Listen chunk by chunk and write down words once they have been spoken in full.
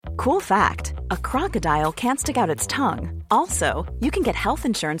Cool fact, a crocodile can't stick out its tongue. Also, you can get health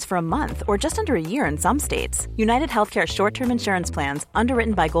insurance for a month or just under a year in some states. United Healthcare short-term insurance plans,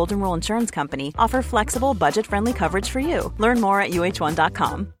 underwritten by Golden Rule Insurance Company, offer flexible, budget-friendly coverage for you. Learn more at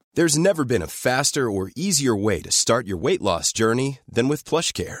uh1.com. There's never been a faster or easier way to start your weight loss journey than with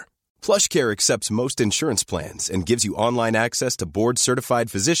PlushCare. PlushCare accepts most insurance plans and gives you online access to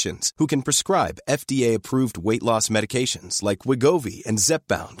board-certified physicians who can prescribe FDA-approved weight loss medications like Wegovy and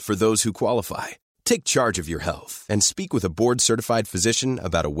Zepbound for those who qualify. Take charge of your health and speak with a board-certified physician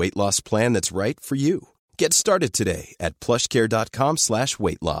about a weight loss plan that's right for you. Get started today at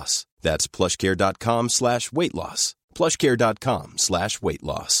plushcare.com/weight loss. That's plushcare.com/weight loss. plushcare.com/weight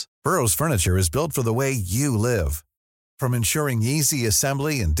loss. Burrow's furniture is built for the way you live. From ensuring easy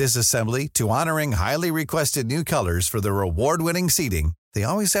assembly and disassembly to honoring highly requested new colors for their award-winning seating, they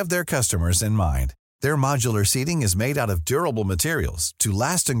always have their customers in mind. Their modular seating is made out of durable materials to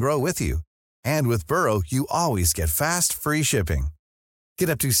last and grow with you. And with Burrow, you always get fast, free shipping. Get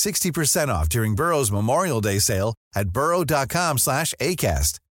up to 60% off during Burrow's Memorial Day sale at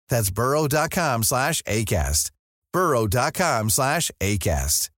burrow.com/ACAST. That's burrow.com/ACAST.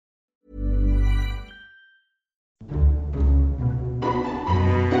 burrow.com/ACAST.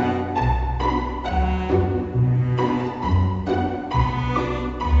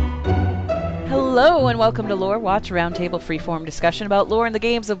 Hello and welcome to Lore Watch, a roundtable freeform discussion about lore and the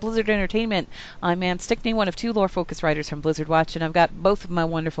games of Blizzard Entertainment. I'm Ann Stickney, one of two lore-focused writers from Blizzard Watch, and I've got both of my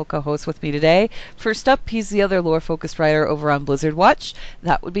wonderful co-hosts with me today. First up, he's the other lore-focused writer over on Blizzard Watch.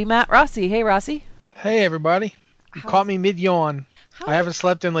 That would be Matt Rossi. Hey, Rossi. Hey, everybody. You caught me mid-yawn. I haven't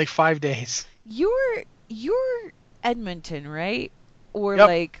slept in like 5 days. You're Edmonton, right? Or Yep.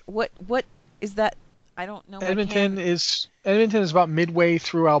 like, what is that? I don't know. Edmonton is about midway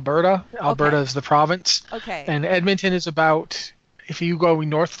through Alberta. Alberta is the province. Okay. And Edmonton is about, if you go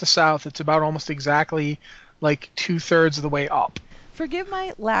north to south, it's about almost exactly like 2/3 of the way up. Forgive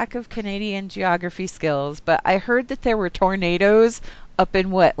my lack of Canadian geography skills, but I heard that there were tornadoes up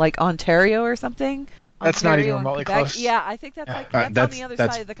in what, like Ontario or something? That's Ontario not even and remotely Quebec? close. Yeah, I think that's that's on the other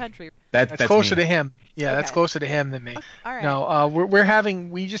side of the country. That's closer me. to him. Yeah, Okay. that's closer to him than me. All right. No,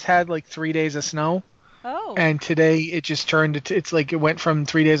 we just had like 3 days of snow. Oh. And today it just turned to, it's like it went from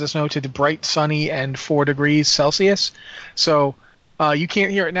 3 days of snow to the bright sunny and 4 degrees Celsius. So you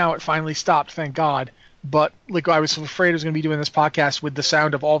can't hear it now. It finally stopped, thank God. But like I was afraid I was going to be doing this podcast with the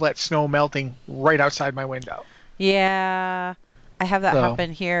sound of all that snow melting right outside my window. Yeah. I have that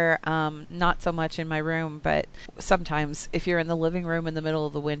happen here, not so much in my room, but sometimes if you're in the living room in the middle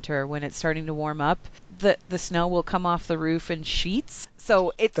of the winter when it's starting to warm up, the snow will come off the roof in sheets.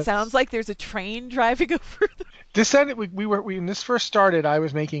 So it sounds like there's a train driving over This said, when this first started, I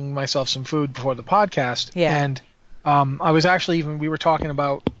was making myself some food before the podcast. Yeah. And I was actually we were talking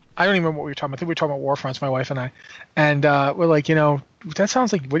about, I don't even remember what we were talking about. I think we were talking about Warfronts, my wife and I. And we're like, that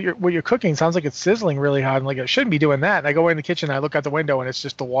sounds like what you're cooking sounds like it's sizzling really hot. I'm like, I shouldn't be doing that. And I go in the kitchen, I look out the window, and it's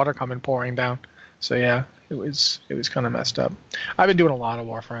just the water pouring down. So yeah, it was kind of messed up. I've been doing a lot of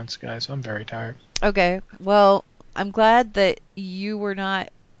Warfronts, guys. I'm very tired. Okay. Well, I'm glad that you were not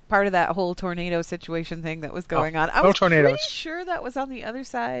part of that whole tornado situation thing that was going on. I was tornadoes. pretty sure that was on the other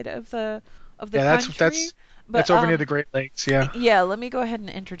side of the country. That's over near the Great Lakes, yeah. Yeah, let me go ahead and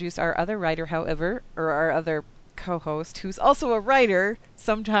introduce our other writer, however, or our other co-host, who's also a writer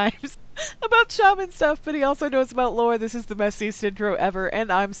sometimes about shaman stuff, but he also knows about lore. This is the messiest intro ever,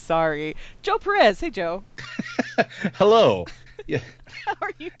 and I'm sorry. Joe Perez. Hey, Joe. Hello. Yeah. How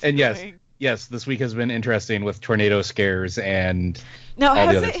are you doing? And yes, this week has been interesting with tornado scares and now, all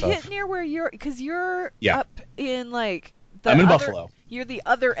the other has it stuff. hit near where you're, because you're Yeah. up in like I'm in Buffalo. You're the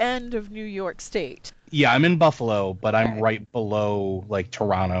other end of New York State. Yeah, I'm in Buffalo, but I'm right below like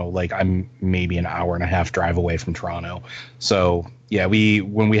Toronto. Like I'm maybe an hour and a half drive away from Toronto. So yeah,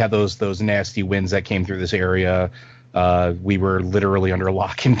 when we had those nasty winds that came through this area, we were literally under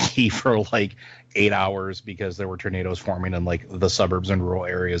lock and key for like 8 hours because there were tornadoes forming in like the suburbs and rural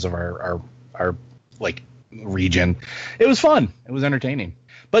areas of our like region. It was fun. It was entertaining.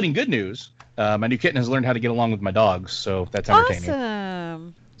 But in good news, my new kitten has learned how to get along with my dogs, so that's entertaining.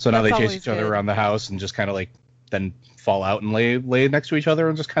 Awesome. So now That's they chase always each other good. around the house and just kind of like then fall out and lay next to each other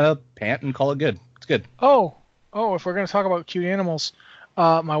and just kind of pant and call it good. It's good. Oh, if we're going to talk about cute animals,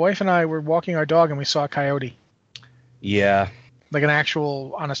 my wife and I were walking our dog and we saw a coyote. Yeah. Like an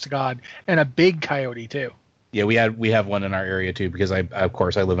actual, honest to God, and a big coyote too. Yeah, we have one in our area too because I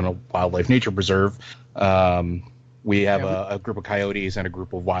live in a wildlife nature preserve. We have a group of coyotes and a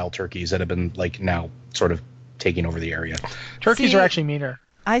group of wild turkeys that have been like now sort of taking over the area. Turkeys are actually meaner.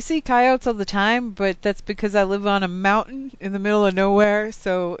 I see coyotes all the time, but that's because I live on a mountain in the middle of nowhere,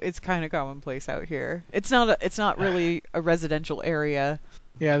 so it's kind of commonplace out here. It's not really a residential area.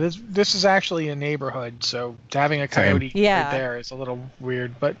 Yeah, this is actually a neighborhood, so having a coyote right there is a little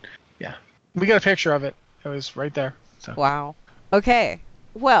weird. But yeah, we got a picture of it. It was right there. So. Wow. Okay.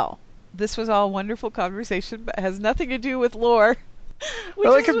 Well, this was all wonderful conversation, but has nothing to do with lore.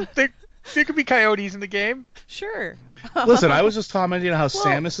 Well, there could be coyotes in the game. Sure. Listen, I was just commenting on how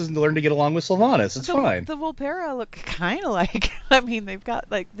Samus has learned to get along with Sylvanas. It's fine. The Volpera look kind of like. I mean, they've got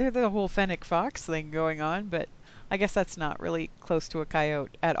they're the whole fennec fox thing going on, but I guess that's not really close to a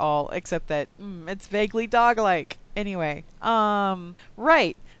coyote at all, except that it's vaguely dog-like. Anyway,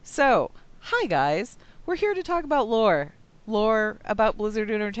 right. So, hi guys. We're here to talk about lore. Lore about Blizzard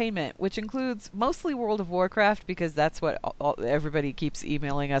Entertainment, which includes mostly World of Warcraft, because that's what everybody keeps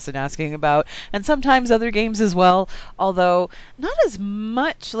emailing us and asking about, and sometimes other games as well, although not as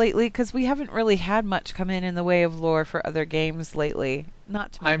much lately, because we haven't really had much come in the way of lore for other games lately.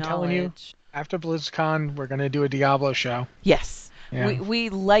 Not to my knowledge. I'm telling you, after BlizzCon, we're going to do a Diablo show. Yes. Yeah. We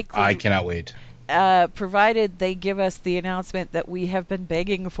likely... I cannot wait. Provided they give us the announcement that we have been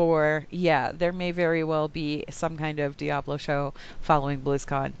begging for, there may very well be some kind of Diablo show following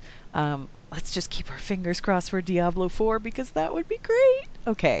BlizzCon. Let's just keep our fingers crossed for Diablo 4, because that would be great.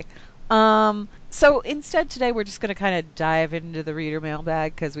 Okay. So instead today we're just going to kind of dive into the reader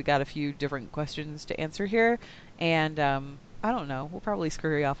mailbag, because we got a few different questions to answer here. And I don't know. We'll probably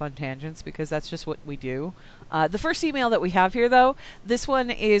scurry off on tangents because that's just what we do. The first email that we have here, though, this one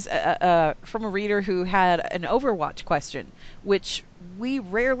is from a reader who had an Overwatch question, which we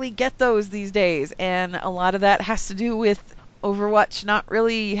rarely get those these days, and a lot of that has to do with Overwatch not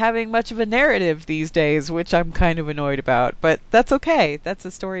really having much of a narrative these days, which I'm kind of annoyed about, but that's okay. That's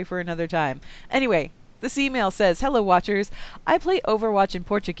a story for another time. Anyway, this email says, "Hello, Watchers. I play Overwatch in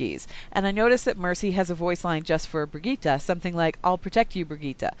Portuguese, and I noticed that Mercy has a voice line just for Brigitte, something like, 'I'll protect you,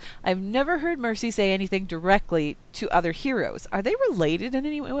 Brigitte.' I've never heard Mercy say anything directly to other heroes. Are they related in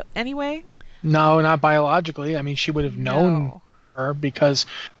any way?" No, not biologically. I mean, she would have known her because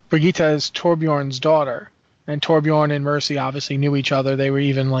Brigitte is Torbjorn's daughter. And Torbjorn and Mercy obviously knew each other. They were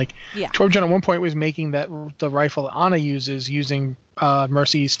even Torbjorn at one point was making the rifle that Anna uses using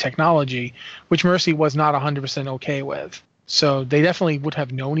Mercy's technology, which Mercy was not 100% okay with. So they definitely would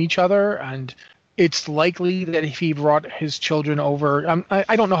have known each other, and it's likely that if he brought his children over,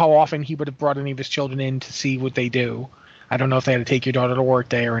 I don't know how often he would have brought any of his children in to see what they do. I don't know if they had to take your daughter to work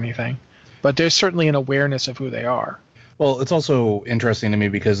day or anything, but there's certainly an awareness of who they are. Well, it's also interesting to me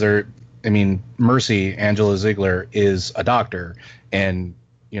because Mercy, Angela Ziegler, is a doctor, and,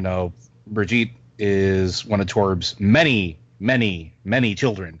 Brigitte is one of Torb's many, many, many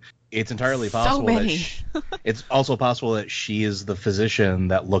children. It's entirely possible it's also possible that she is the physician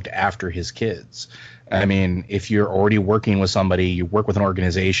that looked after his kids. I mean, if you're already working with somebody, you work with an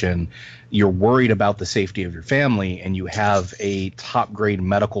organization, you're worried about the safety of your family, and you have a top grade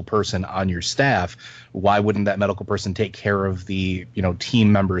medical person on your staff, why wouldn't that medical person take care of the,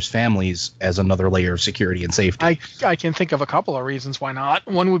 team members' families as another layer of security and safety? I can think of a couple of reasons why not.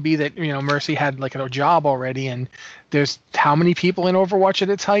 One would be that, Mercy had a job already, and there's how many people in Overwatch at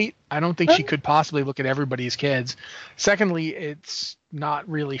its height? I don't think she could possibly look at everybody's kids. Secondly, it's not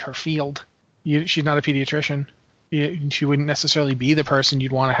really her field. She's not a pediatrician. She wouldn't necessarily be the person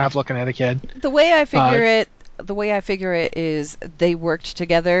you'd want to have looking at a kid. The way I figure it is they worked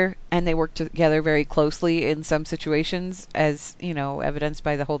together, and they worked together very closely in some situations, as evidenced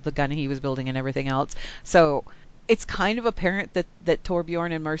by the gun he was building and everything else. So it's kind of apparent that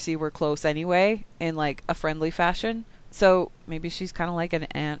Torbjorn and Mercy were close anyway, in a friendly fashion. So maybe she's kind of like an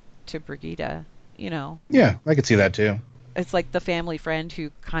aunt to Brigitte. Yeah, I could see that too. It's like the family friend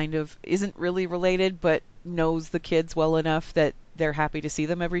who kind of isn't really related, but knows the kids well enough that they're happy to see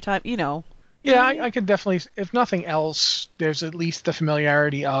them every time, Yeah, I could definitely, if nothing else, there's at least the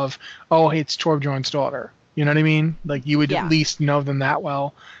familiarity of, it's Torbjorn's daughter. You know what I mean? You would at least know them that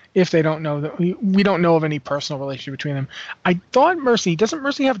well. If they don't know that, we don't know of any personal relationship between them. I thought doesn't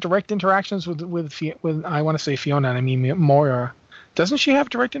Mercy have direct interactions with I want to say Fiona, and I mean Moira. Doesn't she have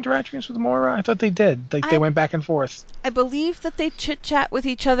direct interactions with Moira? I thought they did. They went back and forth. I believe that they chit-chat with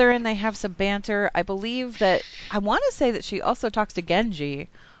each other and they have some banter. I believe that... I want to say that she also talks to Genji,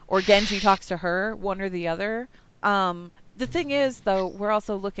 or Genji talks to her, one or the other. The thing is, though, we're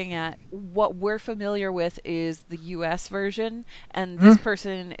also looking at what we're familiar with is the U.S. version, and this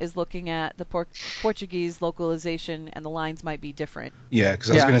person is looking at the Portuguese localization, and the lines might be different. Yeah, because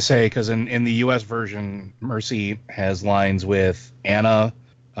I was going to say, because in the U.S. version, Mercy has lines with Anna,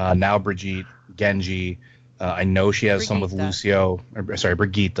 now Brigitte, Genji, I know she has some with Brigitte, Lucio,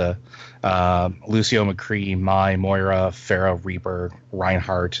 McCree, Mai, Moira, Farah, Reaper,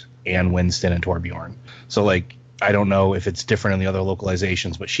 Reinhardt, and Winston and Torbjorn. So, like, I don't know if it's different in the other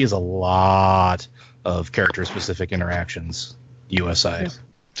localizations, but she has a lot of character-specific interactions, US side. Yeah.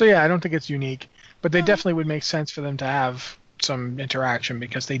 So, yeah, I don't think it's unique, but they definitely would make sense for them to have some interaction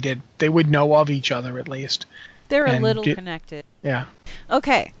because they would know of each other at least. They're a little connected. Yeah.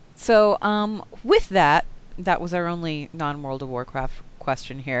 Okay, so with that was our only non-World of Warcraft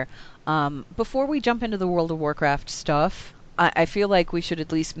question here. Before we jump into the World of Warcraft stuff, I feel like we should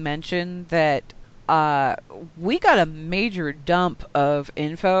at least mention that we got a major dump of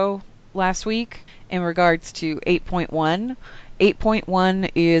info last week in regards to 8.1.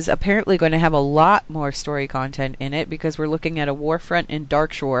 8.1 is apparently going to have a lot more story content in it because we're looking at a warfront in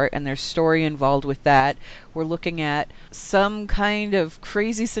Darkshore and there's story involved with that. We're looking at some kind of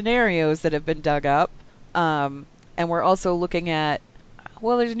crazy scenarios that have been dug up. And we're also looking at,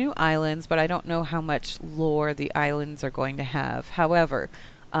 well, there's new islands, but I don't know how much lore the islands are going to have. However,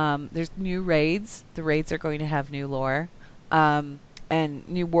 there's new raids. The raids are going to have new lore. And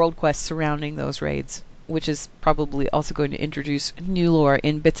new world quests surrounding those raids, which is probably also going to introduce new lore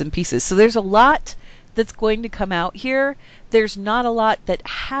in bits and pieces. So there's a lot that's going to come out here. There's not a lot that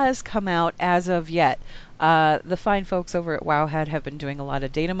has come out as of yet. The fine folks over at Wowhead have been doing a lot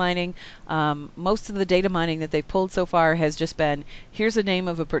of data mining. Most of the data mining that they've pulled so far has just been, here's the name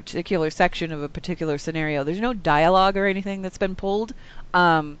of a particular section of a particular scenario. There's no dialogue or anything that's been pulled.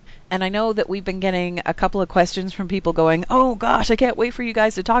 And I know that we've been getting a couple of questions from people going, oh gosh, I can't wait for you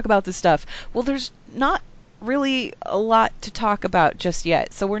guys to talk about this stuff. Well, there's not really a lot to talk about just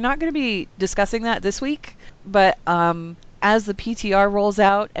yet. So we're not going to be discussing that this week. But as the PTR rolls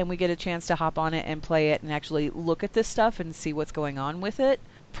out and we get a chance to hop on it and play it and actually look at this stuff and see what's going on with it,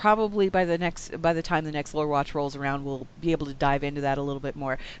 probably by the time the next Lore Watch rolls around, we'll be able to dive into that a little bit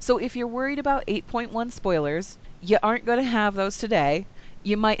more. So if you're worried about 8.1 spoilers, you aren't going to have those today.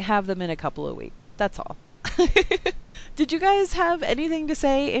 You might have them in a couple of weeks. That's all. Did you guys have anything to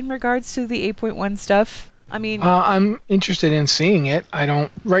say in regards to the 8.1 stuff? I mean, I'm interested in seeing it. I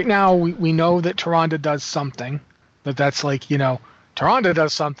don't. Right now, we know that Tyrande does something. That's like, Tyrande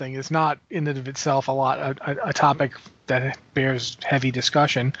does something. It's not in and of itself a topic that bears heavy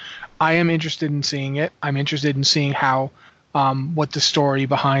discussion. I am interested in seeing it. I'm interested in seeing how. What the story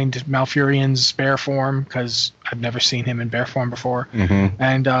behind Malfurion's bear form, because I've never seen him in bear form before,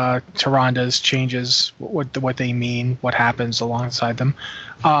 and Tyrande's changes, what they mean, what happens alongside them.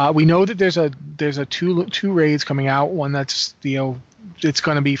 We know that there's a two raids coming out. One that's it's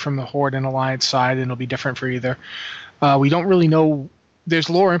going to be from the Horde and Alliance side, and it'll be different for either. We don't really know. There's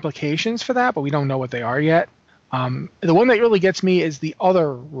lore implications for that, but we don't know what they are yet. The one that really gets me is the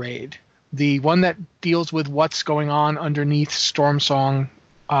other raid. The one that deals with what's going on underneath Stormsong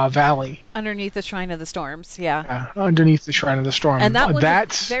Valley. Underneath the Shrine of the Storms, yeah. Underneath the Shrine of the Storm. And that was a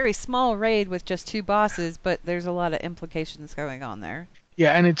very small raid with just 2 bosses, but there's a lot of implications going on there.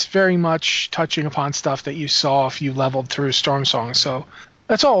 Yeah, and it's very much touching upon stuff that you saw if you leveled through Stormsong. So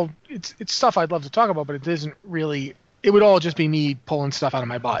that's all. It's stuff I'd love to talk about, but it isn't really. It would all just be me pulling stuff out of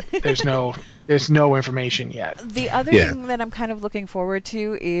my butt. There's no information yet. The other thing that I'm kind of looking forward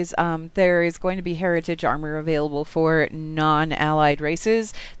to is there is going to be heritage armor available for non-allied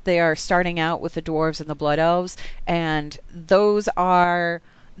races. They are starting out with the dwarves and the blood elves, and those are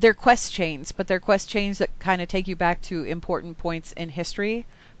they're quest chains, but they're quest chains that kind of take you back to important points in history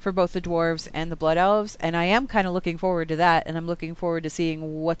for both the dwarves and the blood elves. And I am kind of looking forward to that, and I'm looking forward to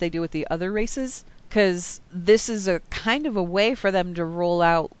seeing what they do with the other races. Because this is a kind of a way for them to roll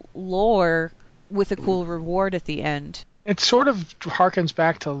out lore with a cool reward at the end. It sort of harkens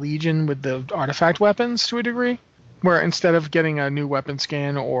back to Legion with the artifact weapons to a degree, where instead of getting a new weapon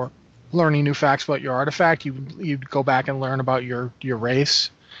skin or learning new facts about your artifact, you'd go back and learn about your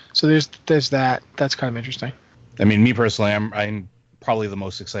race. So there's that. That's kind of interesting. I mean, me personally, I'm probably the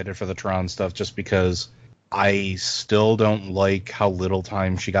most excited for the Tron stuff just because I still don't like how little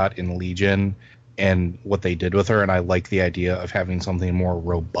time she got in Legion and what they did with her, and I like the idea of having something more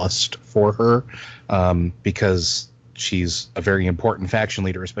robust for her, because she's a very important faction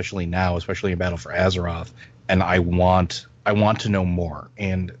leader, especially now, especially in Battle for Azeroth, and I want to know more,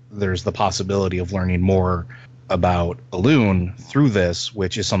 and there's the possibility of learning more about Elune through this,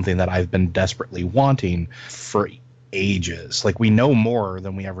 which is something that I've been desperately wanting for ages. Like, we know more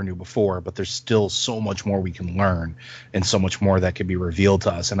than we ever knew before, but there's still so much more we can learn and so much more that could be revealed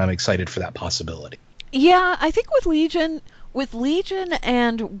to us, and I'm excited for that possibility. Yeah, I think with Legion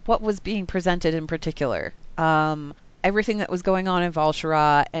and what was being presented in particular, everything that was going on in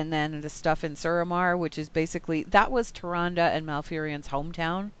Val'sharah, and then the stuff in Suramar, which is basically, that was Tyrande and Malfurion's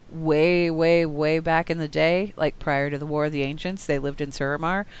hometown way, way, way back in the day, like prior to the War of the Ancients. They lived in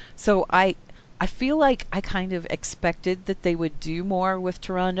Suramar. So I feel like I kind of expected that they would do more with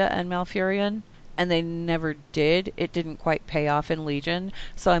Tyrande and Malfurion, and they never did. It didn't quite pay off in Legion,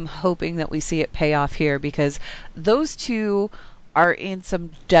 so I'm hoping that we see it pay off here, because those two are in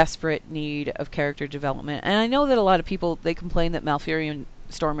some desperate need of character development. And I know that a lot of people, they complain that Malfurion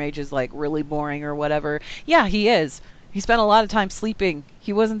Stormrage is like really boring or whatever. Yeah, he is. He spent a lot of time sleeping.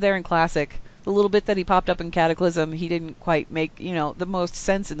 He wasn't there in Classic. The little bit that he popped up in Cataclysm, he didn't quite make, the most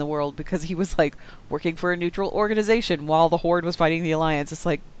sense in the world, because he was like working for a neutral organization while the Horde was fighting the Alliance. It's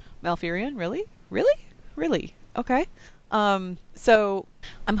like, Malfurion, really? Really? Okay. So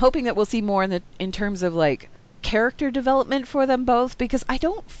I'm hoping that we'll see more in terms of like character development for them both, because I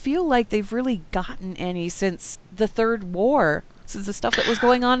don't feel like they've really gotten any since the Third War, since the stuff that was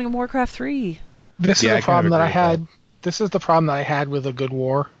going on in Warcraft 3. This is the problem that I had. This is the problem that I had with A Good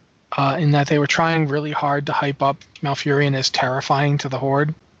War, in that they were trying really hard to hype up Malfurion as terrifying to the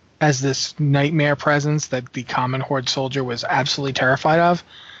Horde, as this nightmare presence that the common Horde soldier was absolutely terrified of.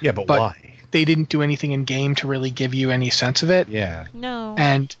 Yeah, but why? They didn't do anything in game to really give you any sense of it. Yeah. No.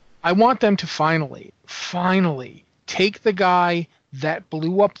 And I want them to finally take the guy that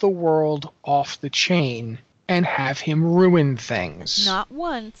blew up the world off the chain and have him ruin things. Not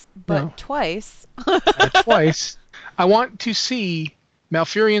once, but twice. Twice. I want to see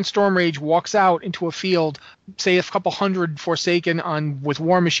Malfurion Stormrage walks out into a field, say a couple hundred Forsaken with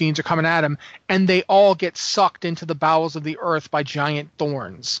war machines are coming at him, and they all get sucked into the bowels of the earth by giant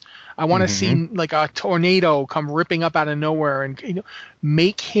thorns. I want to see like a tornado come ripping up out of nowhere and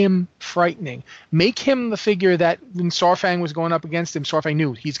make him frightening. Make him the figure that when Saurfang was going up against him, Saurfang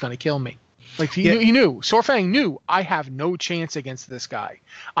knew he's going to kill me. Like he knew. Saurfang knew I have no chance against this guy.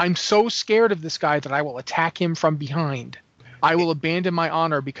 I'm so scared of this guy that I will attack him from behind. I will abandon my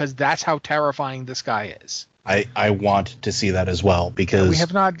honor because that's how terrifying this guy is. I want to see that as well, because we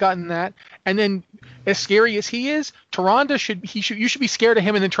have not gotten that. And then, as scary as he is, Tyrande you should be scared of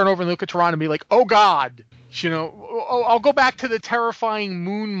him, and then turn over and look at Tyrande and be like, oh God, I'll go back to the terrifying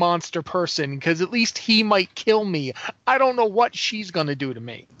moon monster person, because at least he might kill me. I don't know what she's gonna do to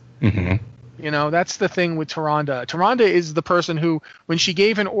me. That's the thing with Tyrande. Tyrande is the person who, when she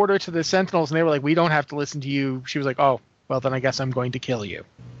gave an order to the Sentinels and they were like, we don't have to listen to you, she was like, oh, well, then I guess I'm going to kill you.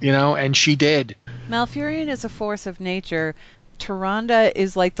 And she did. Malfurion is a force of nature. Tyrande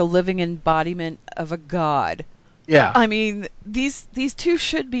is like the living embodiment of a god. Yeah. I mean, these two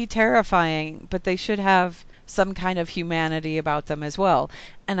should be terrifying, but they should have some kind of humanity about them as well.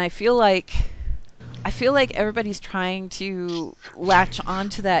 And I feel like everybody's trying to latch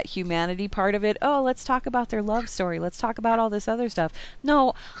onto that humanity part of it. Oh, let's talk about their love story. Let's talk about all this other stuff.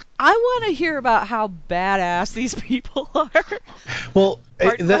 No, I want to hear about how badass these people are. Well,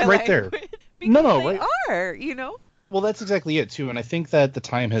 that right there. No, they are, Well, that's exactly it, too. And I think that the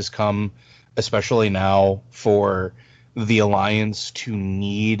time has come, especially now, for the Alliance to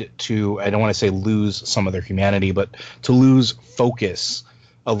need to, I don't want to say lose some of their humanity, but to lose focus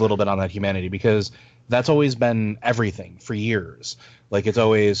a little bit on that humanity, because that's always been everything for years. Like, it's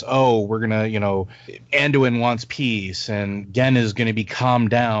always, we're going to, Anduin wants peace, and Gen is going to be calmed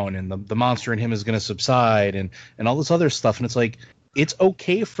down, and the monster in him is going to subside, and all this other stuff. And it's like, it's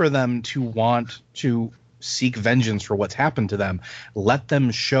okay for them to want to seek vengeance for what's happened to them. Let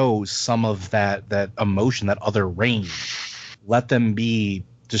them show some of that emotion, that other range. Let them be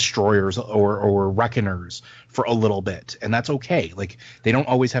destroyers or reckoners for a little bit, and that's okay. Like, they don't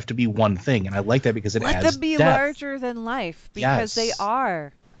always have to be one thing, and I like that because it adds Let them be depth. larger than life, because they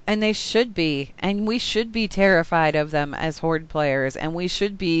are, and they should be, and we should be terrified of them as Horde players, and we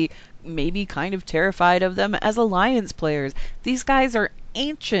should be maybe kind of terrified of them as Alliance players. These guys are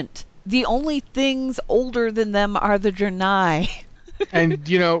ancient. The only things older than them are the Draenei. And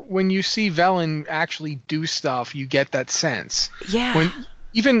when you see Velen actually do stuff, you get that sense. Yeah.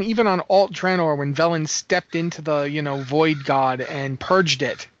 Even on Alt Draenor, when Velen stepped into the Void God and purged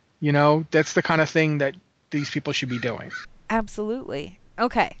it, that's the kind of thing that these people should be doing. Absolutely.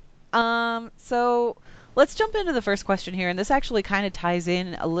 Okay. So let's jump into the first question here, and this actually kind of ties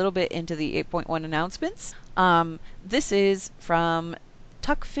in a little bit into the 8.1 announcements. This is from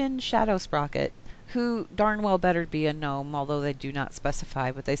Tuckfin Shadow Sprocket, who darn well better be a gnome, although they do not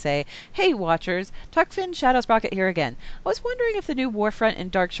specify, but they say, "Hey, Watchers, Tuckfin Shadow Sprocket here again. I was wondering if the new Warfront in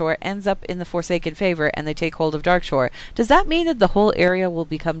Darkshore ends up in the Forsaken favor and they take hold of Darkshore. Does that mean that the whole area will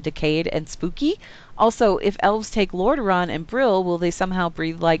become decayed and spooky? Also, if elves take Lordaeron and Brill, will they somehow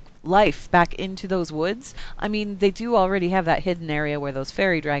breathe like life back into those woods? I mean, they do already have that hidden area where those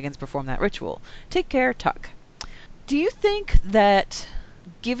fairy dragons perform that ritual. Take care, Tuck." Do you think that,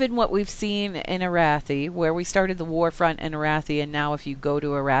 given what we've seen in Arathi, where we started the Warfront in Arathi, and now if you go to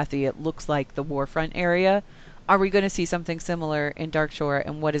Arathi, it looks like the Warfront area, are we going to see something similar in Darkshore,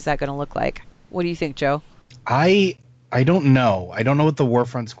 and what is that going to look like? What do you think, Joe? I don't know. I don't know what the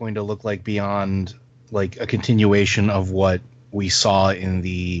Warfront's going to look like beyond like a continuation of what we saw in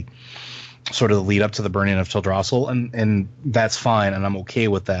the sort of the lead up to the burning of Teldrassil, and that's fine, and I'm okay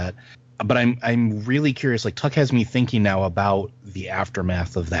with that. But I'm really curious. Like, Tuck has me thinking now about the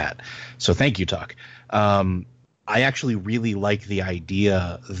aftermath of that. So thank you, Tuck. I actually really like the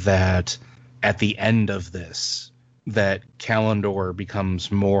idea that at the end of this, that Kalimdor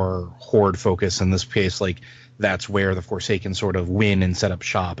becomes more horde focused. In this case, like, that's where the Forsaken sort of win and set up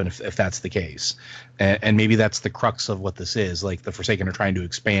shop, and if that's the case, and maybe that's the crux of what this is. Like, the Forsaken are trying to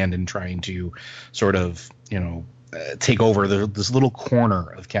expand and trying to sort of, take over this little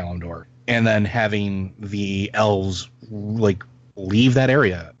corner of Kalimdor, and then having the elves like leave that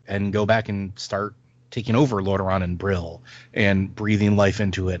area and go back and start taking over Lordaeron and Brill and breathing life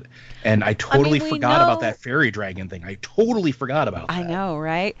into it. And I totally forgot about that fairy dragon thing. I totally forgot about that. I know,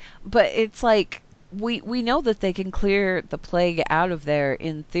 right? But it's like, we know that they can clear the plague out of there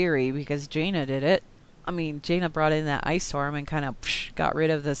in theory because Jaina did it. I mean, Jaina brought in that ice storm and kind of got rid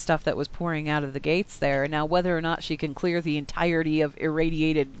of the stuff that was pouring out of the gates there. Now, whether or not she can clear the entirety of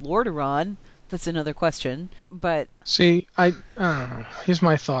irradiated Lordaeron, that's another question. But see, I don't know. Here's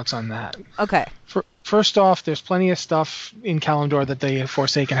my thoughts on that. Okay. First off, there's plenty of stuff in Kalimdor that the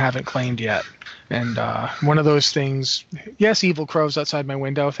Forsaken haven't claimed yet. And one of those things, yes, evil crows outside my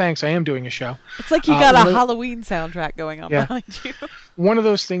window. Thanks, I am doing a show. It's like you got a Halloween soundtrack going on behind you. One of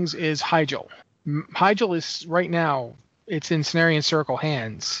those things is Hyjal. Hyjal is, right now, it's in Cenarian Circle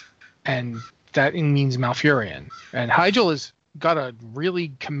hands, and that means Malfurion. And Hyjal has got a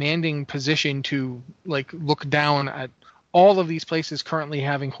really commanding position to like look down at all of these places currently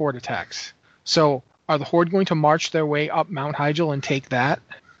having horde attacks. So are the horde going to march their way up Mount Hyjal and take that?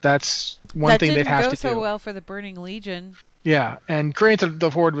 That's one thing they'd have to do. That didn't go so well for the Burning Legion. Yeah, and granted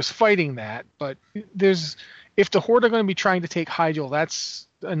the horde was fighting that, but if the horde are going to be trying to take Hyjal, that's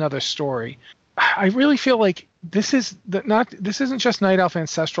another story. I really feel like this isn't just Night Elf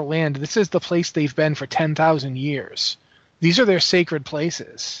ancestral land. This is the place they've been for 10,000 years. These are their sacred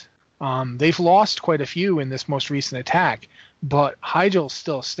places. They've lost quite a few in this most recent attack, but Hyjal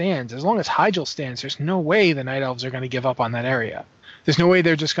still stands. As long as Hyjal stands, there's no way the Night Elves are going to give up on that area. There's no way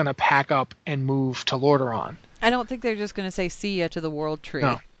they're just going to pack up and move to Lordaeron. I don't think they're just going to say see ya to the World Tree.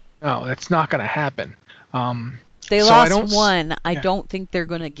 No, that's not going to happen. They lost one. I don't think they're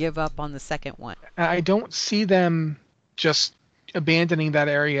going to give up on the second one. I don't see them just abandoning that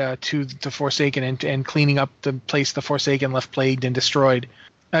area to the Forsaken and cleaning up the place the Forsaken left plagued and destroyed.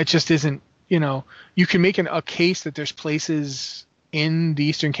 That just isn't, you can make a case that there's places in the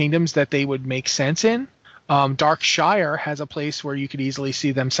Eastern Kingdoms that they would make sense in. Darkshire has a place where you could easily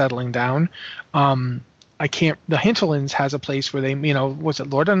see them settling down. The Hinterlands has a place where they, was it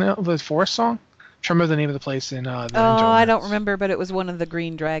Lord of the Forest Song? I'm trying to remember the name of the place in I don't remember, but it was one of the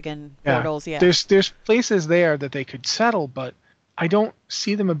green dragon portals. Yeah, there's places there that they could settle, but I don't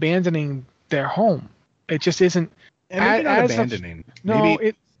see them abandoning their home. It just isn't. Maybe not abandoning.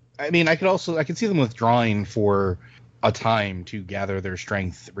 I could see them withdrawing for a time to gather their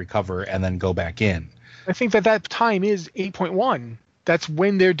strength, recover, and then go back in. I think that time is 8.1. That's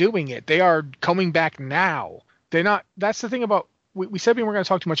when they're doing it. They are coming back now. They're not. That's the thing about. We said we weren't going to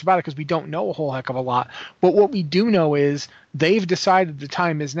talk too much about it because we don't know a whole heck of a lot. But what we do know is they've decided the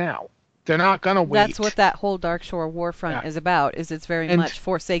time is now. They're not going to wait. That's what that whole Darkshore Warfront is about. It's very much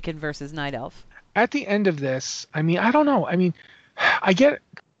Forsaken versus Night Elf. At the end of this, I don't know. I get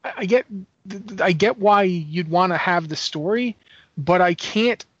why you'd want to have the story, but I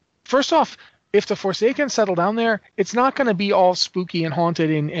can't. First off, if the Forsaken settle down there, it's not going to be all spooky and haunted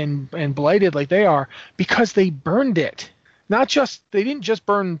and blighted like they are, because they burned it. They didn't just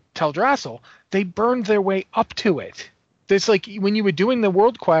burn Teldrassil, they burned their way up to it. It's like when you were doing the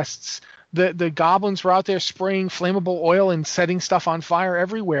world quests, the goblins were out there spraying flammable oil and setting stuff on fire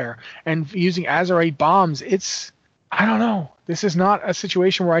everywhere and using Azerite bombs. I don't know. This is not a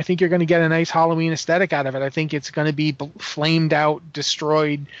situation where I think you're going to get a nice Halloween aesthetic out of it. I think it's going to be flamed out,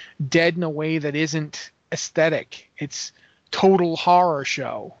 destroyed, dead in a way that isn't aesthetic. It's total horror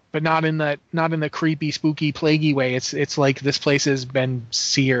show, but not in the creepy, spooky, plaguey way. It's like this place has been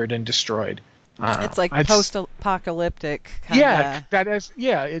seared and destroyed. It's like post-apocalyptic. Yeah, that is.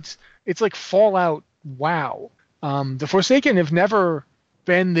 Yeah, it's like Fallout. Wow. The Forsaken have never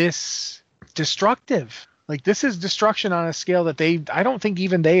been this destructive. Like, this is destruction on a scale that I don't think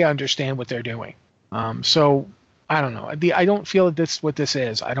even they understand what they're doing. So I don't know. I don't feel that this what this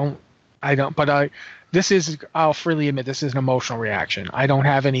is. I'll freely admit, this is an emotional reaction. I don't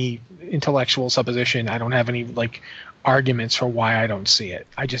have any intellectual supposition. I don't have any arguments for why I don't see it.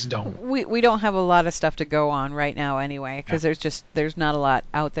 I just don't. We don't have a lot of stuff to go on right now anyway, because there's not a lot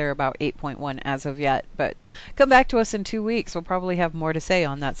out there about 8.1 as of yet. But come back to us in 2 weeks. We'll probably have more to say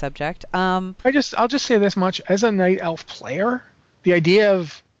on that subject. I'll just say this much: as a Night Elf player, the idea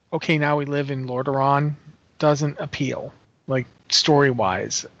of now we live in Lordaeron doesn't appeal. Like,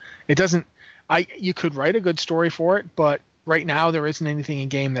 story-wise, it doesn't. You could write a good story for it, but right now there isn't anything in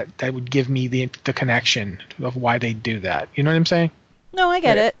game that would give me the connection of why they do that. You know what I'm saying? No, I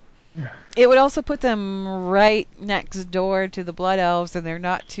get it. It would also put them right next door to the Blood Elves, and they're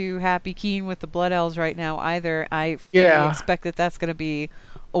not too keen with the Blood Elves right now either. I fully expect that that's going to be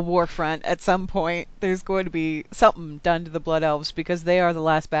a war front at some point. There's going to be something done to the Blood Elves because they are the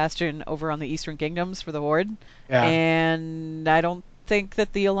last bastion over on the Eastern Kingdoms for the Horde. Yeah. And I don't think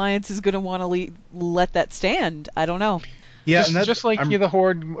that the Alliance is going to want to let that stand. I don't know. Yeah, and that's just like the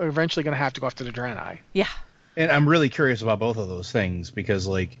Horde eventually going to have to go after the Draenei. Yeah. And I'm really curious about both of those things because,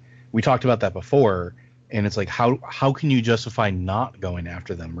 we talked about that before, and it's like, how can you justify not going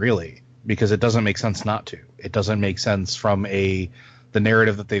after them, really? Because it doesn't make sense not to. It doesn't make sense from the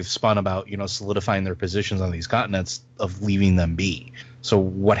narrative that they've spun about, solidifying their positions on these continents, of leaving them be. So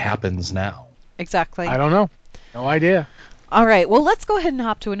what happens now? Exactly. I don't know. No idea. All right, well, let's go ahead and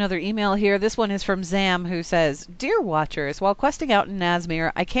hop to another email here. This one is from Zam, who says, Dear Watchers, while questing out in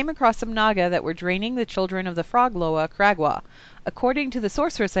Nazmir, I came across some Naga that were draining the children of the Frogloa Kragwa. According to the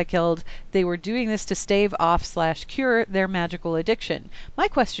sorceress I killed, they were doing this to stave off/cure their magical addiction. My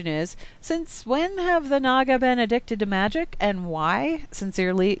question is, since when have the Naga been addicted to magic, and why?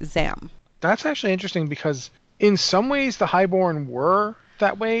 Sincerely, Zam. That's actually interesting because in some ways the Highborn were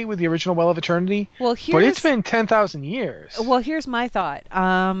that way with the original Well of Eternity, but it's been 10,000 years. Well, here's my thought.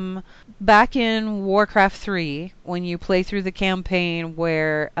 Back in Warcraft 3, when you play through the campaign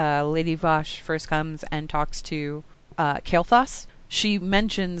where Lady Vosh first comes and talks to Kael'thas, she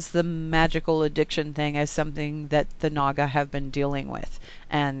mentions the magical addiction thing as something that the Naga have been dealing with.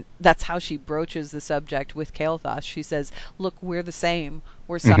 And that's how she broaches the subject with Kael'thas. She says, look, we're the same.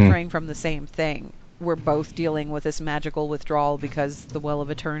 We're suffering from the same thing. We're both dealing with this magical withdrawal because the Well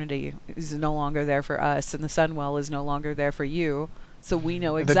of Eternity is no longer there for us, and the Sunwell is no longer there for you. So we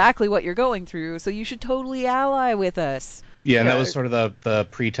know exactly what you're going through, so you should totally ally with us. Yeah, and that was sort of the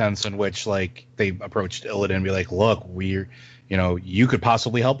pretense in which, they approached Illidan and be like, look, you could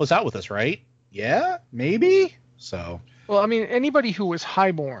possibly help us out with this, right? Yeah, maybe? So. Well, I mean, anybody who was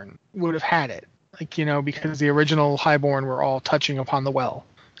Highborn would have had it, because the original Highborn were all touching upon the well.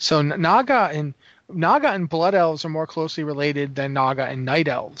 So Naga and Blood Elves are more closely related than Naga and Night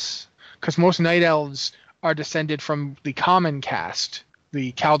Elves, because most Night Elves are descended from the common caste,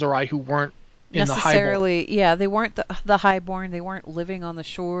 the Kaldorei, who weren't in the Highborn. Yeah, they weren't the Highborn. They weren't living on the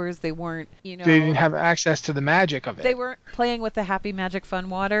shores. They weren't, They didn't have access to the magic of it. They weren't playing with the happy magic fun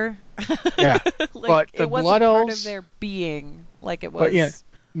water. Yeah, but the Blood Elves, part of their being, like it was. But yeah,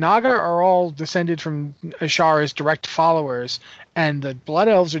 Naga are all descended from Ashara's direct followers, and the Blood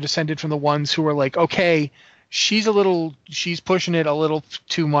Elves are descended from the ones who were like, okay, she's pushing it a little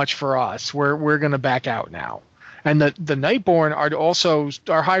too much for us. We're gonna back out now. And the Nightborn are also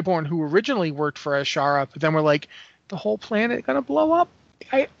our Highborn who originally worked for Ashara, but then we're like, the whole planet gonna blow up.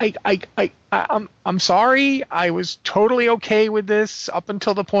 I'm sorry. I was totally okay with this up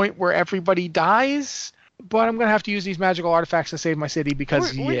until the point where everybody dies. But I'm going to have to use these magical artifacts to save my city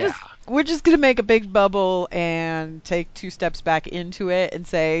because, we're just going to make a big bubble and take 2 steps back into it and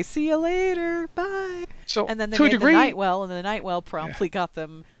say, see you later, bye. So, and then they made the Nightwell, and the Nightwell promptly got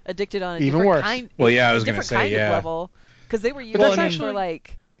them addicted on a even different worse. kind, well, yeah, I was going to say, kind of level. Because they were using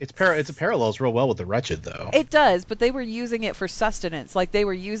it for, It parallels real well with the Wretched, though. It does, but they were using it for sustenance. They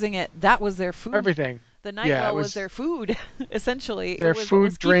were using it, that was their food. Everything. The Nightwell was their food, essentially. Their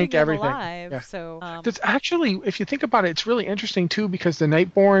food, drink, everything. Alive, yeah. So that's actually, if you think about it, it's really interesting too, because the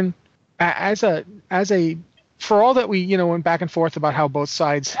Nightborn, as a, for all that we went back and forth about how both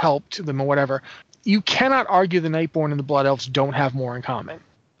sides helped them or whatever, you cannot argue the Nightborn and the Blood Elves don't have more in common.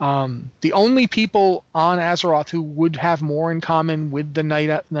 The only people on Azeroth who would have more in common with the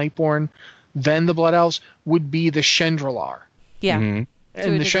Nightborn than the Blood Elves would be the Chandrilar. Yeah. And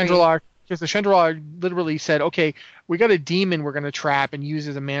the Chandrilar, because the Chandrilar literally said, okay, we got a demon we're going to trap and use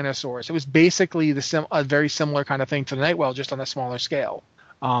as a mana source. It was basically a very similar kind of thing to the Nightwell, just on a smaller scale.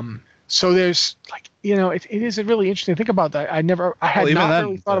 So there's it is really interesting to think about that. I had not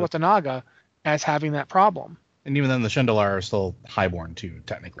really thought about the Naga as having that problem. And even then, the Chandelier are still highborn too,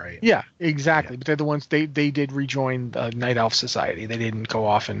 technically, right? Yeah, exactly. Yeah. But they're the ones they did rejoin the Night Elf Society. They didn't go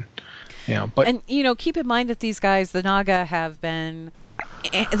off and But keep in mind that these guys, the Naga,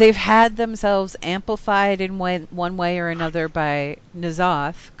 they've had themselves amplified in one way or another by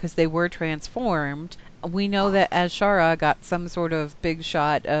N'Zoth because they were transformed. We know that Azshara got some sort of big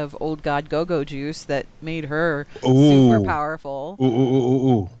shot of old god go-go juice that made her super powerful.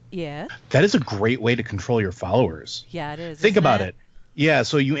 Ooh. Yeah. That is a great way to control your followers. Yeah, it is. Think about it. Yeah,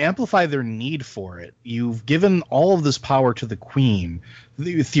 so you amplify their need for it. You've given all of this power to the queen,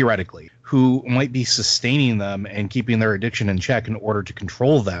 theoretically, who might be sustaining them and keeping their addiction in check in order to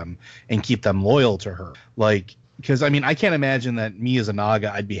control them and keep them loyal to her. Because, I can't imagine that me as a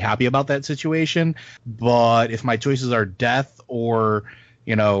Naga, I'd be happy about that situation. But if my choices are death or,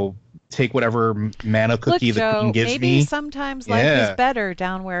 take whatever mana cookie the queen gives me. Maybe sometimes life is better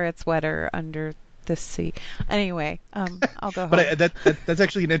down where it's wetter under the sea. Anyway, I'll go home. But that's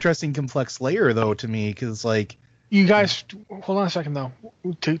actually an interesting, complex layer, though, to me, because, You guys, hold on a second, though.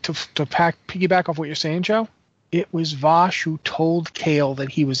 To piggyback off what you're saying, Joe, it was Vosh who told Kale that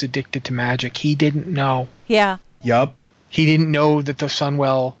he was addicted to magic. He didn't know. Yeah. Yup. He didn't know that the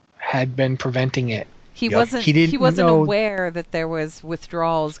Sunwell had been preventing it. He wasn't aware that there was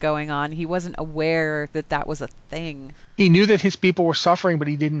withdrawals going on. He wasn't aware that was a thing. He knew that his people were suffering, but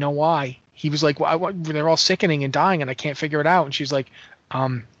he didn't know why. He was like, well, they're all sickening and dying, and I can't figure it out. And she's like,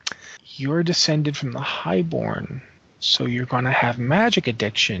 you're descended from the Highborn, so you're going to have magic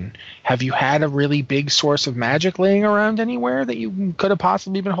addiction. Have you had a really big source of magic laying around anywhere that you could have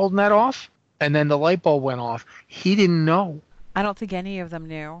possibly been holding that off? And then the light bulb went off. He didn't know. I don't think any of them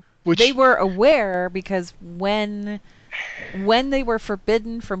knew. They were aware because when they were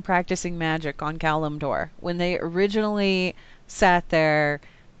forbidden from practicing magic on Kalimdor, when they originally sat there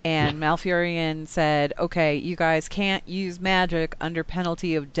and Malfurion said, okay, you guys can't use magic under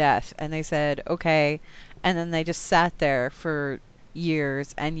penalty of death. And they said, okay. And then they just sat there for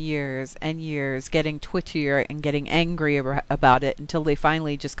years and years and years getting twitchier and getting angry about it until they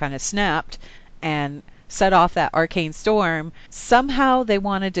finally just kind of snapped and set off that arcane storm. Somehow they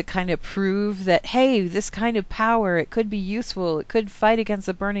wanted to kind of prove that, hey, this kind of power, it could be useful. It could fight against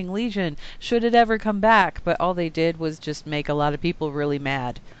the Burning Legion should it ever come back. But all they did was just make a lot of people really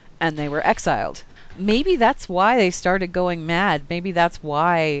mad, and they were exiled. Maybe that's why they started going mad. Maybe that's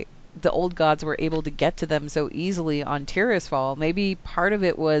why the old gods were able to get to them so easily on Tirisfal. Maybe part of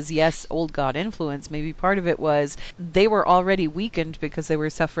it was, yes, old god influence. Maybe part of it was they were already weakened because they were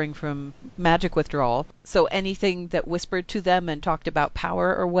suffering from magic withdrawal. So anything that whispered to them and talked about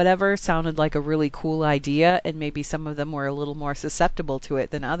power or whatever sounded like a really cool idea, and maybe some of them were a little more susceptible to it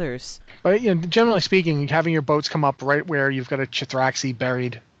than others. But generally speaking, having your boats come up right where you've got a Chithraxi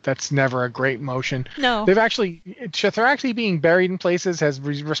buried, that's never a great motion. No. Chithraxi being buried in places has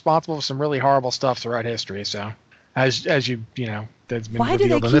been responsible for some really horrible stuff throughout history. So, as that's been Why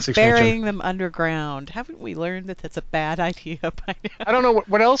revealed in this expansion. Why do they keep burying them underground? Haven't we learned that that's a bad idea by now? I don't know.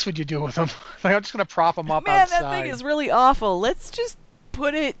 What else would you do with them? I'm just going to prop them up outside. Man, that thing is really awful. Let's just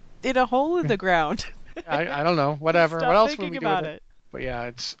put it in a hole in the ground. I don't know. Whatever. Stop what else thinking would we do about with it? But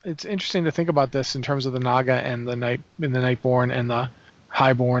yeah, it's interesting to think about this in terms of the Naga and the Nightborn and the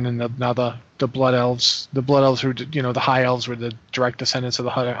Highborn and the Blood Elves. The Blood Elves who the High Elves were the direct descendants of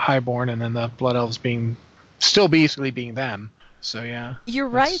the Highborn, and then the Blood Elves being them. So yeah. You're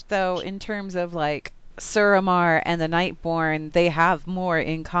right though, in terms of Suramar and the Nightborn, they have more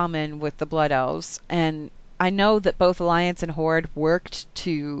in common with the Blood Elves, and I know that both Alliance and Horde worked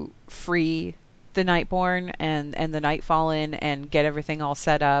to free the Nightborn and the Nightfallen and get everything all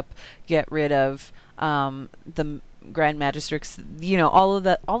set up, get rid of the Grand Magistrix, all of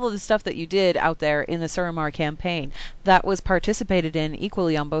the stuff that you did out there in the Suramar campaign, that was participated in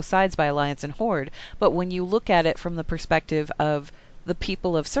equally on both sides by Alliance and Horde. But when you look at it from the perspective of the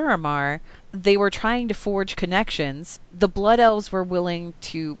people of Suramar, they were trying to forge connections. The Blood Elves were willing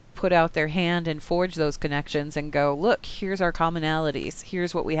to put out their hand and forge those connections and go, look, here's our commonalities.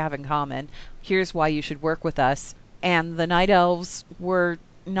 Here's what we have in common. Here's why you should work with us. And the Night Elves were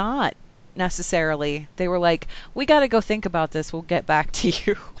not necessarily. They were like, we got to go think about this. We'll get back to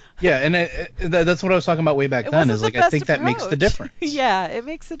you. Yeah, and that's what I was talking about way back then. Is like I think that makes the difference. Yeah, it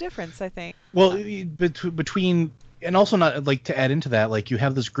makes the difference. I think. Well, between and also not like to add into that, like you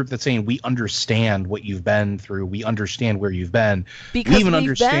have this group that's saying we understand what you've been through, we understand where you've been, because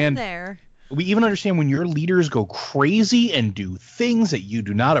we've been there. We even understand when your leaders go crazy and do things that you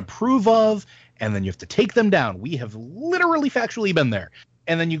do not approve of, and then you have to take them down. We have literally factually been there.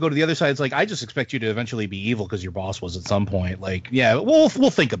 And then you go to the other side. It's like, I just expect you to eventually be evil because your boss was at some point. Like, yeah, we'll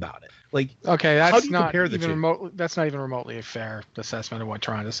think about it. Like, okay, that's how do you not compare the even two? remotely. That's not even remotely a fair assessment of what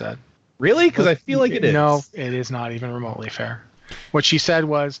Toronto said. Really? Because I feel like it is. No, it is not even remotely fair. What she said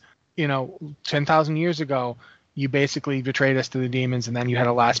was, 10,000 years ago, you basically betrayed us to the demons, and then you had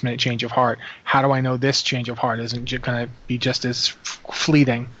a last-minute change of heart. How do I know this change of heart isn't going to be just as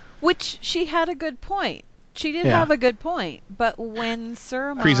fleeting? Which she had a good point. She did have a good point, but when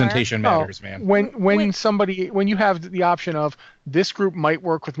Suramar... Presentation matters, man. When you have the option of, this group might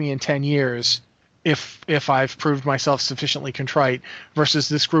work with me in 10 years if I've proved myself sufficiently contrite, versus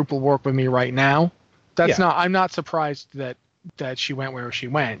this group will work with me right now, I'm not surprised that she went where she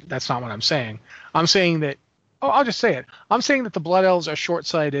went. That's not what I'm saying. I'm saying that... I'll just say it. I'm saying that the Blood Elves are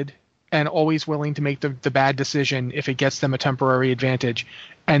short-sighted and always willing to make the bad decision if it gets them a temporary advantage,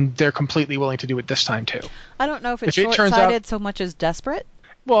 and they're completely willing to do it this time too. I don't know if it's short-sighted so much as desperate.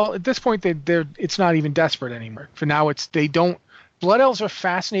 Well, at this point, it's not even desperate anymore. For now, Blood Elves are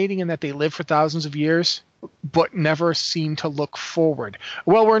fascinating in that they live for thousands of years, but never seem to look forward.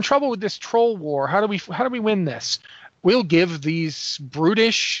 Well, we're in trouble with this troll war. How do we win this? We'll give these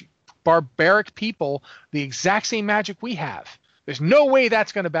brutish, barbaric people the exact same magic we have. There's no way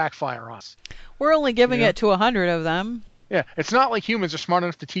that's going to backfire on us. We're only giving it to 100 of them. Yeah, it's not like humans are smart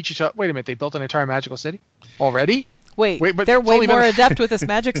enough to teach each other. Wait a minute, they built an entire magical city already? Wait, but they're way more adept with this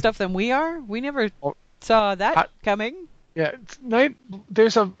magic stuff than we are? We never saw that coming. Yeah,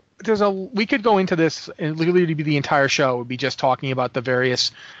 there's a we could go into this and literally be the entire show would be just talking about the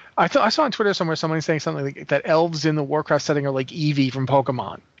various. I saw on Twitter somewhere someone saying something like that elves in the Warcraft setting are like Eevee from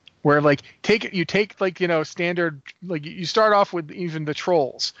Pokemon. Where like you take standard, like you start off with even the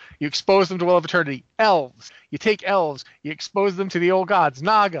trolls, you expose them to Well of Eternity, elves. You take elves, you expose them to the old gods,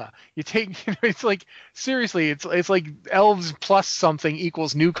 Naga. You take it's like seriously, it's like elves plus something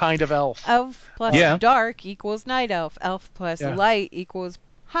equals new kind of elf. Elf plus dark equals night elf. Elf plus light equals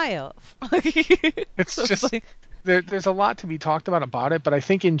high elf. It's just there's a lot to be talked about it, but I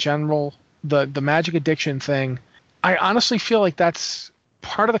think in general the magic addiction thing, I honestly feel like that's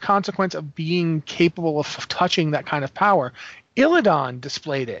part of the consequence of being capable of touching that kind of power. Illidan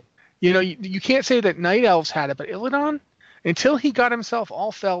displayed it. You can't say that night elves had it, but Illidan, until he got himself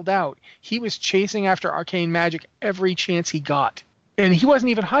all felled out, he was chasing after arcane magic every chance he got. And he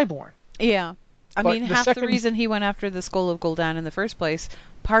wasn't even highborn. Yeah. I mean, half the reason he went after the Skull of Gul'dan in the first place,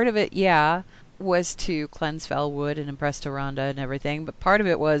 part of it, was to cleanse Felwood and impress Tyrande and everything, but part of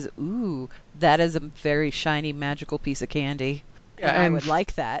it was, that is a very shiny magical piece of candy. And I would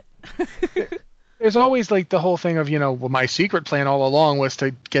like that. There's always like the whole thing of, my secret plan all along was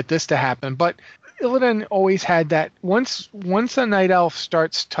to get this to happen. But Illidan always had that. Once a night elf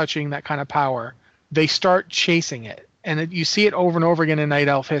starts touching that kind of power, they start chasing it. And you see it over and over again in night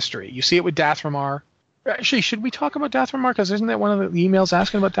elf history. You see it with Dathramar. Actually, should we talk about Dathramar? Because isn't that one of the emails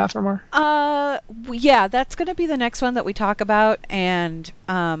asking about Dathramar? Yeah, that's going to be the next one that we talk about, and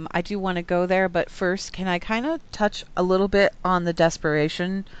I do want to go there. But first, can I kind of touch a little bit on the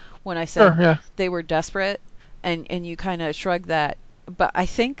desperation when I said they were desperate, and you kind of shrugged that. But I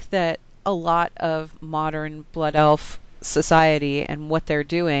think that a lot of modern Blood Elf society and what they're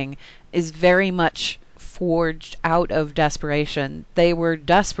doing is very much forged out of desperation. They were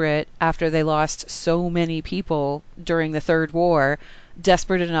desperate after they lost so many people during the Third War,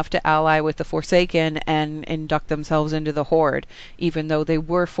 desperate enough to ally with the Forsaken and induct themselves into the Horde, even though they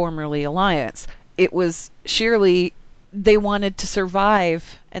were formerly Alliance. It was sheerly they wanted to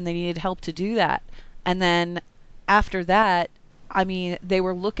survive and they needed help to do that. And then after that, I mean, they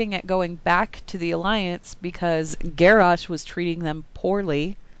were looking at going back to the Alliance because Garrosh was treating them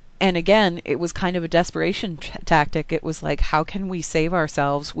poorly. And again, it was kind of a desperation tactic. It was like, how can we save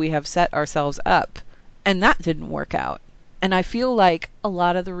ourselves? We have set ourselves up. And that didn't work out. And I feel like a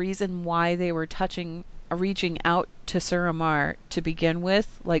lot of the reason why they were reaching out to Suramar to begin with,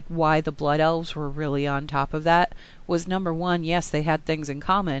 like why the Blood Elves were really on top of that, was number one, yes, they had things in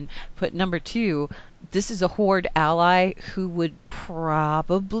common. But number two, this is a Horde ally who would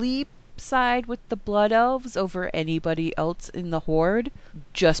probably side with the Blood Elves over anybody else in the Horde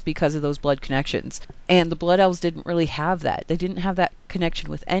just because of those blood connections. And the Blood Elves didn't really have that. They didn't have that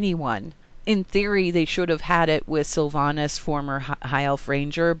connection with anyone. in theory, they should have had it with Sylvanas, former High Elf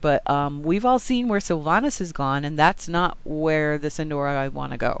Ranger, but we've all seen where Sylvanas has gone, and that's not where the Sindora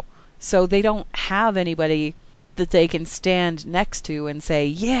want to go. So they don't have anybody that they can stand next to and say,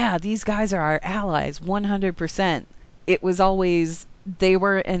 yeah, these guys are our allies, 100%. It was always, they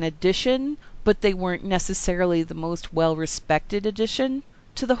were an addition, but they weren't necessarily the most well-respected addition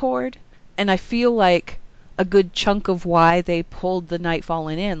to the Horde. And I feel like a good chunk of why they pulled the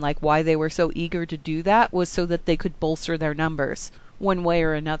Nightfallen in, like why they were so eager to do that, was so that they could bolster their numbers one way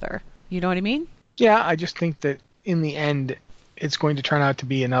or another. You know what I mean? Yeah, I just think that in the end, it's going to turn out to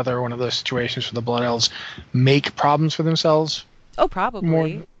be another one of those situations where the Blood Elves make problems for themselves. Oh, probably.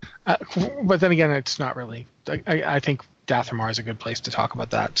 More, but then again, it's not really. I think Dathomar is a good place to talk about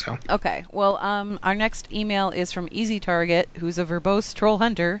that. So. Okay. Well, our next email is from Easy Target, who's a verbose troll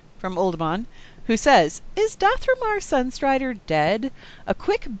hunter from Oldemon, who says, is Dathomar Sunstrider dead? A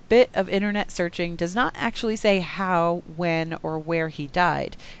quick bit of internet searching does not actually say how, when, or where he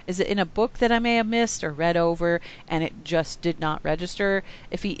died. Is it in a book that I may have missed or read over, and it just did not register?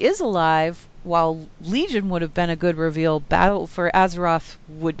 If he is alive, while Legion would have been a good reveal, Battle for Azeroth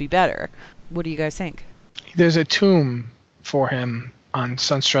would be better. What do you guys think? There's a tomb for him on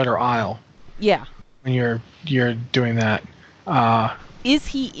Sunstrider Isle. Yeah. When you're doing that. Is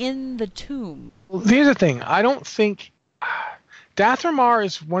he in the tomb? Well, here's the thing. I don't think Dathomar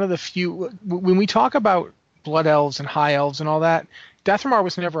is one of the few. When we talk about blood elves and high elves and all that, Dathomar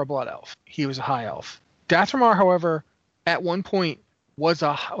was never a blood elf. He was a high elf. Dathomar, however, at one point was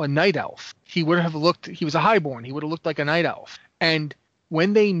a night elf. He would have looked. He was a highborn. He would have looked like a night elf. And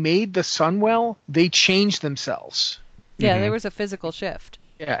when they made the Sunwell, they changed themselves. Yeah, there was a physical shift.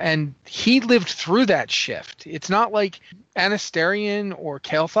 Yeah, and he lived through that shift. It's not like Anasterian or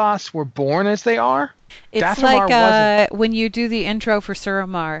Kael'thas were born as they are. It's Dathomar like when you do the intro for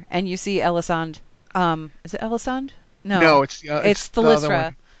Suramar and you see Elisand. Is it Elisand? No, it's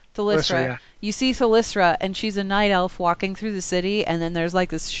Thalysra. Thalysra. Yeah. You see Thalysra, and she's a night elf walking through the city, and then there's like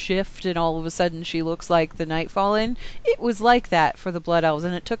this shift, and all of a sudden she looks like the Nightfallen. It was like that for the Blood Elves,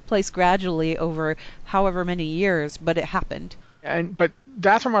 and it took place gradually over however many years, but it happened. But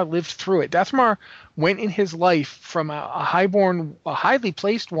Dathomar lived through it. Dathomar went in his life from a highborn, a highly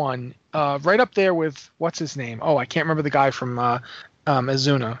placed one, right up there with what's his name? Oh, I can't remember the guy from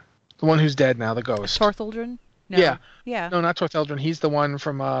Azuna, the one who's dead now, the ghost. Tortheldrin? No. Yeah. No, not Tortheldrin. He's the one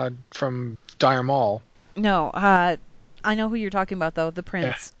from Dire Maul. No, I know who you're talking about though. The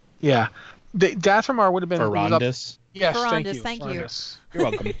prince. Yeah. Dathomar would have been. Ferondis. Yes, Ferondis, thank you. You're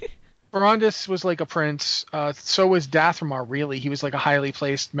welcome. Ferondis was like a prince. So was Dathomar. Really, he was like a highly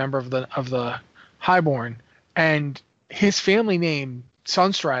placed member of the Highborn, and his family name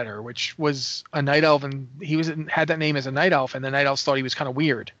Sunstrider, which was a night elf, and he had that name as a night elf, and the night elves thought he was kind of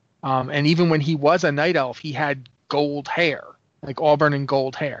weird. And even when he was a night elf, he had gold hair, like auburn and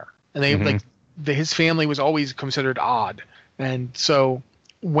gold hair, and they his family was always considered odd. And so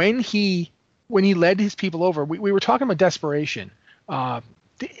when he led his people over, we were talking about desperation.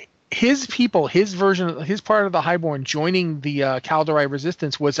 His people, his version, his part of the Highborn joining the Kaldorite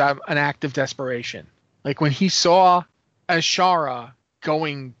resistance was an act of desperation. Like when he saw Ashara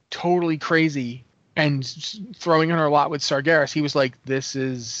going totally crazy and throwing in her lot with Sargeras, he was like, this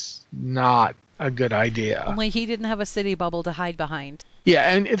is not a good idea. Only he didn't have a city bubble to hide behind. Yeah,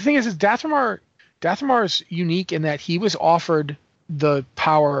 and the thing is Dathomar is unique in that he was offered the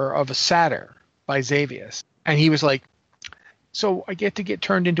power of a satyr by Xavius. And he was like, so I get to get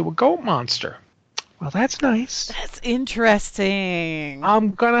turned into a goat monster. Well, that's nice. That's interesting.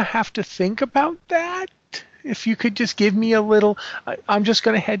 I'm going to have to think about that. If you could just give me a little, I'm just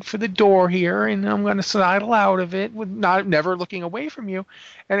going to head for the door here, and I'm going to sidle out of it with never looking away from you.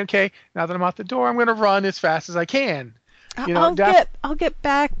 And okay, now that I'm out the door, I'm going to run as fast as I can. I'll get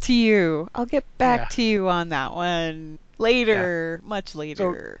back to you. I'll get back to you on that one later, much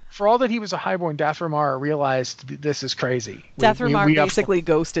later. So for all that he was a highborn, Dathomar realized this is crazy. Dathomar basically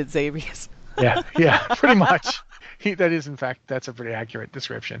ghosted Xavius. Yeah, pretty much. That's a pretty accurate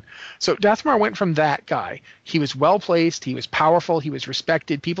description. So Dathomar went from that guy. He was well placed. He was powerful. He was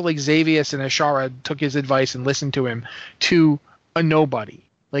respected. People like Xavius and Ashara took his advice and listened to him, to a nobody.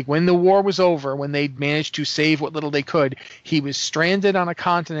 Like when the war was over, when they managed to save what little they could, he was stranded on a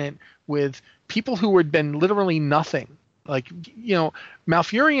continent with people who had been literally nothing. Like,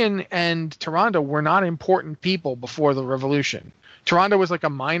 Malfurion and Tyrande were not important people before the revolution. Tyrande was like a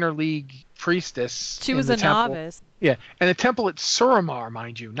minor league priestess. She was a novice. Yeah, and a temple at Suramar,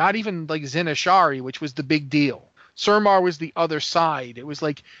 mind you, not even like Zinashari, which was the big deal. Suramar was the other side. It was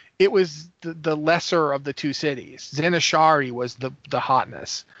the lesser of the two cities. Zinashari was the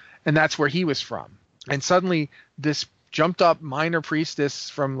hotness. and that's where he was from. And suddenly this jumped up minor priestess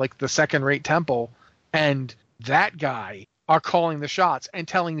from like the second-rate temple and that guy are calling the shots and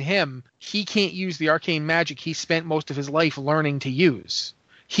telling him he can't use the arcane magic he spent most of his life learning to use.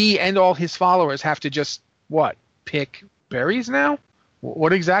 He and all his followers have to just, pick berries now?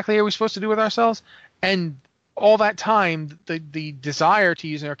 What exactly are we supposed to do with ourselves? And all that time, the desire to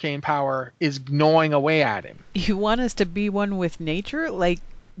use an arcane power is gnawing away at him. You want us to be one with nature? Like,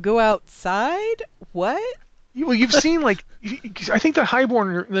 go outside? What? Well, you've seen, like, I think the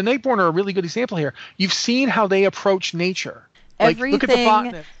Nightborn are a really good example here. You've seen how they approach nature. Like, look at the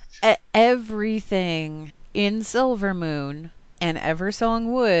botanist. Everything in Silvermoon and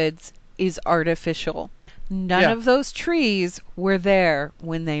Eversong Woods is artificial. None of those trees were there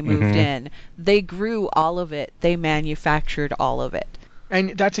when they moved in. They grew all of it. They manufactured all of it.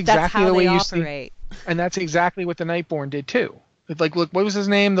 And that's exactly the way you operate. And that's exactly what the Nightborn did too. Like, look, what was his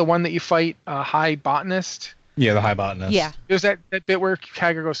name? The one that you fight, High Botanist? Yeah, the High Botanist. Yeah. There's that bit where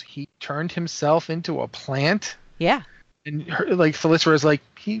Kagger goes, he turned himself into a plant? Yeah. And Felicra is like,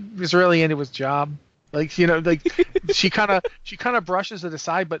 he was really into his job. Like, she kind of brushes it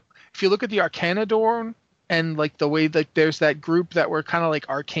aside. But if you look at the Arcanadorn and like the way that there's that group that were kind of like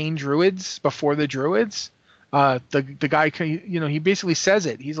arcane druids before the druids, the guy, he basically says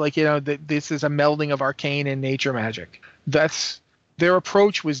it. He's like, that this is a melding of arcane and nature magic. Their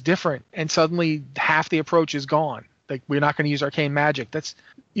approach was different, and suddenly half the approach is gone. Like, we're not going to use arcane magic.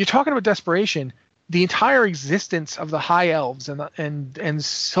 You're talking about desperation. The entire existence of the High Elves and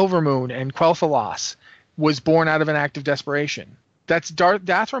Silvermoon and Quel'Thalas was born out of an act of desperation.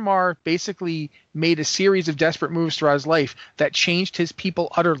 Dathramar basically made a series of desperate moves throughout his life that changed his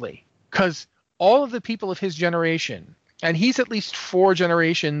people utterly. Because all of the people of his generation, and he's at least 4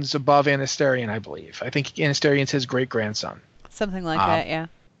 generations above Anasterion, I believe. I think Anastarion's his great-grandson. Something like that, yeah.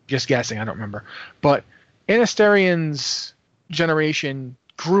 Just guessing, I don't remember. But Anastarion's generation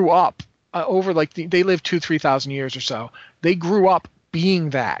grew up over, like, they lived 2,000-3,000 years or so. They grew up being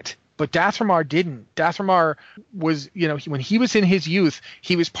that. But Dathramar didn't. Dathramar was, when he was in his youth,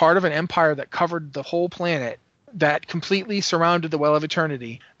 he was part of an empire that covered the whole planet, that completely surrounded the Well of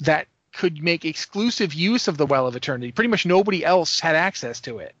Eternity, that could make exclusive use of the Well of Eternity. Pretty much nobody else had access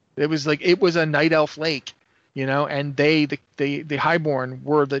to it. It was a night elf lake, and the Highborn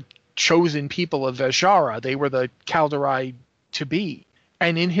were the chosen people of Azshara. They were the Kaldorei to be.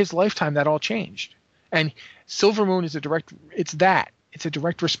 And in his lifetime, that all changed. And Silvermoon is it's a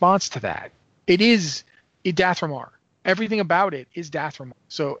direct response to that. It is Dathramar. Everything about it is Dathramar.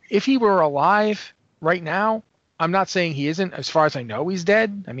 So if he were alive right now, I'm not saying he isn't. As far as I know, he's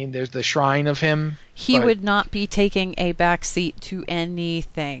dead. I mean, there's the shrine of him. He would not be taking a backseat to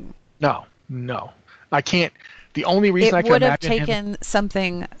anything. No. I can't. The only reason I can imagine it would have taken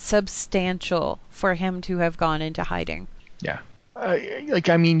something substantial for him to have gone into hiding. Yeah. You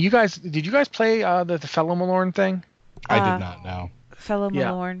guys, did you guys play the Fellow Malorn thing? I did not know. Fellow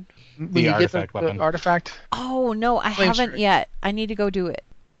Malorn. The artifact weapon. The artifact? Oh, no, I haven't yet. I need to go do it.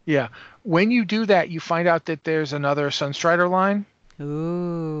 Yeah. When you do that, you find out that there's another Sunstrider line.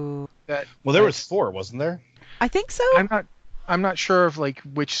 Ooh. There was 4, wasn't there? I think so. I'm not sure of like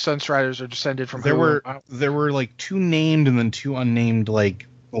which Sunstriders are descended from there who. There were like 2 named and then 2 unnamed like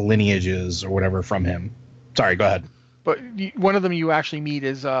lineages or whatever from him. Sorry, go ahead. But one of them you actually meet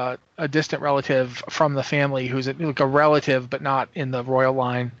is a distant relative from the family who's like a relative but not in the royal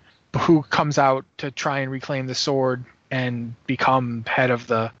line, who comes out to try and reclaim the sword and become head of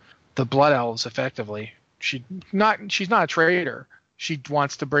the Blood Elves effectively. She's not a traitor. She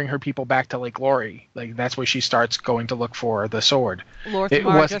wants to bring her people back to Lake Glory. Like, that's where she starts going to look for the sword.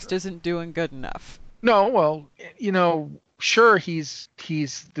 Lorthamar just isn't doing good enough. No, well, sure, he's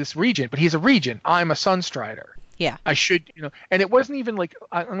this regent, but he's a regent. I'm a Sunstrider. Yeah. I should, and it wasn't even like,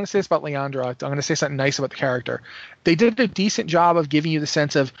 I'm going to say this about Leandra. I'm going to say something nice about the character. They did a decent job of giving you the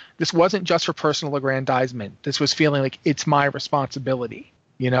sense of this wasn't just for personal aggrandizement. This was feeling like it's my responsibility.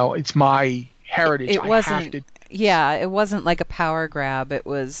 It's my heritage. It wasn't. Yeah, it wasn't like a power grab. It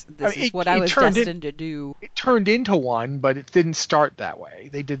was, is what I was destined to do. It turned into one, but it didn't start that way.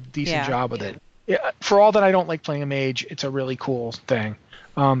 They did a decent job with it. For all that I don't like playing a mage, it's a really cool thing.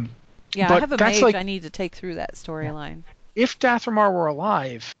 Yeah, I have a mage I need to take through that storyline. If Dathramar were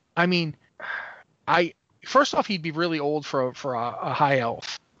alive, I mean, first off, he'd be really old for a high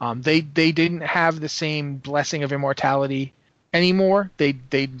elf. They didn't have the same blessing of immortality anymore.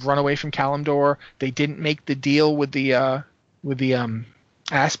 They'd run away from Kalimdor. They didn't make the deal with the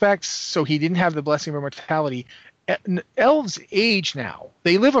aspects, so he didn't have the blessing of immortality. Elves age now.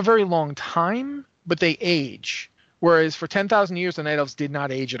 They live a very long time, but they age. Whereas for 10,000 years, the Night Elves did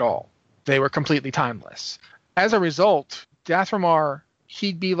not age at all. They were completely timeless. As a result, Dathramar,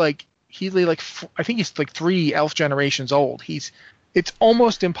 I think he's like 3 elf generations old. It's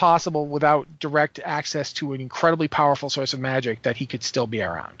almost impossible without direct access to an incredibly powerful source of magic that he could still be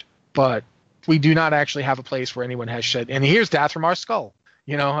around. But we do not actually have a place where anyone has shed. And here's Dathramar's skull.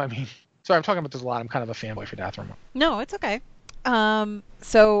 Sorry, I'm talking about this a lot. I'm kind of a fanboy for Dathramar. No, it's okay.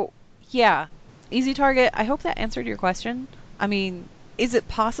 So, yeah. Easy target. I hope that answered your question. I mean, is it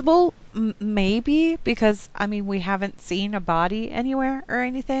possible? Maybe, because, we haven't seen a body anywhere or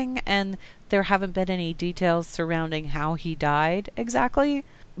anything, and there haven't been any details surrounding how he died exactly.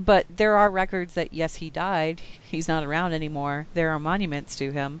 But there are records that, yes, he died. He's not around anymore. There are monuments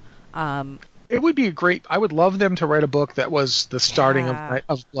to him. It would be I would love them to write a book that was the starting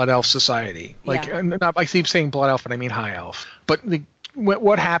of Blood Elf Society. I keep saying Blood Elf, but I mean High Elf. But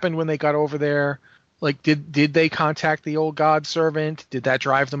what happened when they got over there? Like, did they contact the old god servant? Did that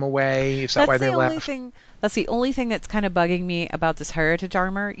drive them away? Is that why they left? That's the only thing that's kind of bugging me about this heritage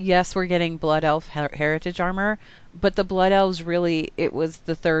armor. Yes, we're getting Blood Elf heritage armor, but the Blood Elves really, it was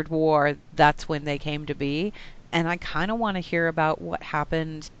the Third War. That's when they came to be. And I kind of want to hear about what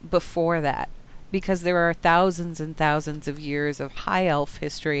happened before that, because there are thousands and thousands of years of High Elf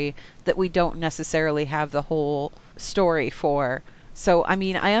history that we don't necessarily have the whole story for. So,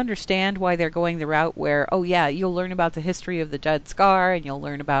 I understand why they're going the route where, oh yeah, you'll learn about the history of the Dead Scar, and you'll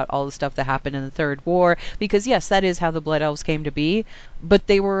learn about all the stuff that happened in the Third War, because yes, that is how the Blood Elves came to be, but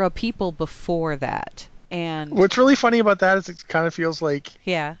they were a people before that. And what's really funny about that is it kind of feels like,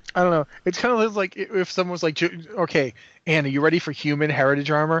 yeah, I don't know, it's kind of like if someone was like, okay, Anne, are you ready for human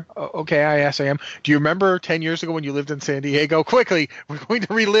heritage armor? Okay, yes, I am. Do you remember 10 years ago when you lived in San Diego? Quickly, we're going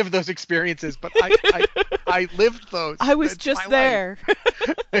to relive those experiences, but I lived those. I was just there.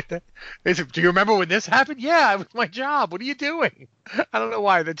 They said, do you remember when this happened? Yeah, it was my job. What are you doing? I don't know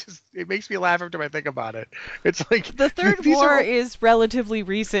why. It makes me laugh every time I think about it. It's like the Third War is relatively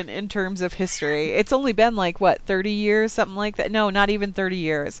recent in terms of history. It's only been 30 years, something like that. No, not even 30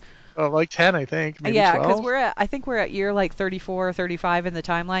 years. Oh, like 10, I think. Maybe yeah, 12. because I think we're at year 34 or 35 in the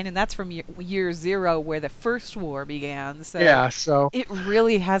timeline, and that's from year 0 where the first war began. So yeah, so it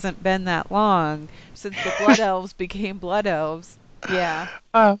really hasn't been that long since the Blood Elves became Blood Elves. Yeah.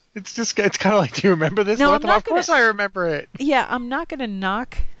 It's kind of like, do you remember this? No, Of course I remember it. Yeah, I'm not going to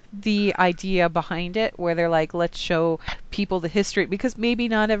knock the idea behind it where they're like, let's show people the history, because maybe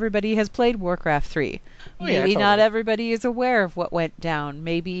not everybody has played Warcraft 3. Maybe not everybody is aware of what went down.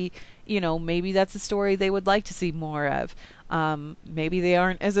 Maybe that's a story they would like to see more of. Maybe they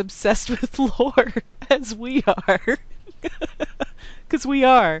aren't as obsessed with lore as we are. Because we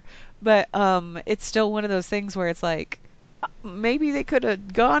are. But it's still one of those things where it's like, maybe they could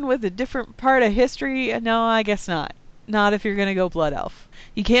have gone with a different part of history. No, I guess not. Not if you're going to go Blood Elf.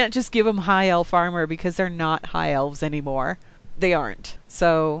 You can't just give them High Elf armor because they're not High Elves anymore. They aren't.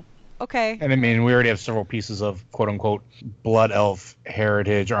 So, okay. And we already have several pieces of quote-unquote Blood Elf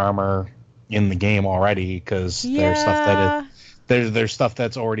heritage armor in the game already, because there's stuff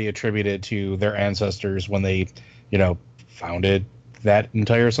that's already attributed to their ancestors when they, founded that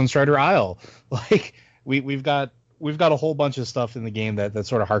entire Sunstrider Isle. Like, we've got a whole bunch of stuff in the game that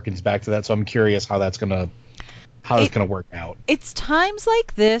sort of harkens back to that, so I'm curious how that's gonna work out. It's times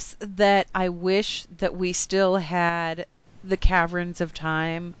like this that I wish that we still had the Caverns of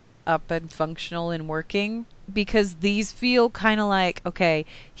Time up and functional and working, because these feel kind of like, okay,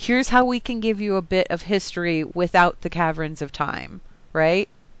 here's how we can give you a bit of history without the Caverns of Time, right?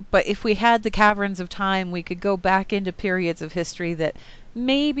 But if we had the Caverns of Time, we could go back into periods of history that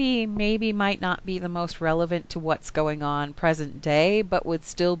maybe might not be the most relevant to what's going on present day, but would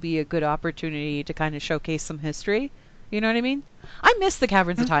still be a good opportunity to kind of showcase some history. You know what I mean? I miss the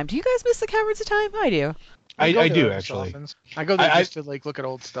Caverns of Time. Do you guys miss the Caverns of Time? I do. I do, actually. I go there just to look at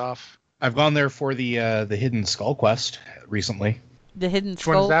old stuff. I've gone there for the Hidden Skull quest recently. The Hidden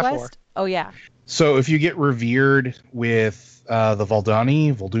Skull quest? Oh, yeah. So if you get revered with the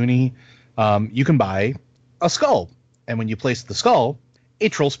Volduni, you can buy a skull. And when you place the skull, a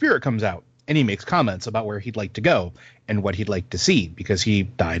troll spirit comes out, and he makes comments about where he'd like to go and what he'd like to see, because he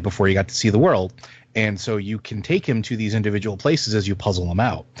died before he got to see the world. And so you can take him to these individual places as you puzzle them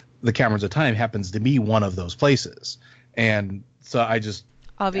out. The Caverns of Time happens to be one of those places. And so I just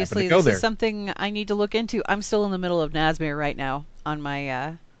obviously this is something I need to look into. I'm still in the middle of Nazmir right now on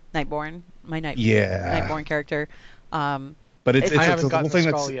my Nightborn character. But it's a little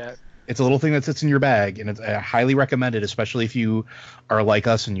thing yet. It's a little thing that sits in your bag, and it's highly recommended, especially if you are like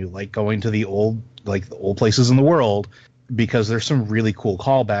us and you like going to the old places in the world. because there's some really cool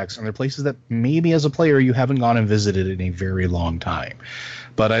callbacks, and they're places that maybe as a player you haven't gone and visited in a very long time.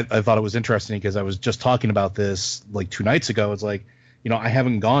 But I thought it was interesting because I was just talking about this like 2 nights ago. It's like, I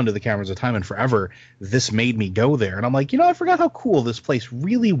haven't gone to the Caverns of Time in forever. This made me go there. And I'm like, I forgot how cool this place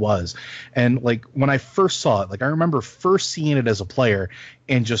really was. And like when I first saw it, like I remember first seeing it as a player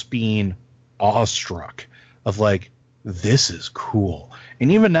and just being awestruck of like, this is cool.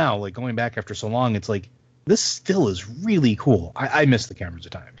 And even now, like going back after so long, it's like, this still is really cool. I miss the Caverns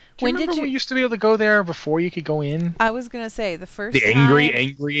of Time. Do you remember when we used to be able to go there before you could go in? I was gonna say the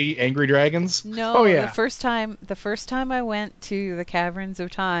angry dragons. No, oh, yeah. The first time I went to the Caverns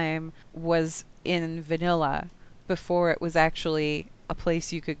of Time was in vanilla, before it was actually a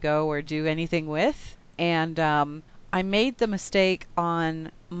place you could go or do anything with. And I made the mistake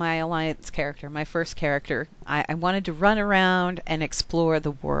on my Alliance character, my first character. I wanted to run around and explore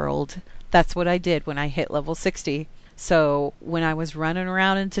the world. That's what I did when I hit level 60. So when I was running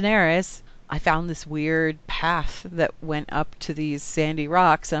around in Daenerys, I found this weird path that went up to these sandy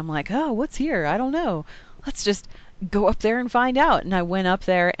rocks. And I'm like, oh, what's here? I don't know. Let's just go up there and find out. And I went up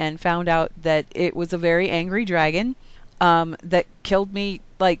there and found out that it was a very angry dragon that killed me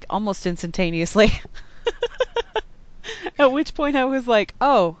like almost instantaneously. At which point I was like,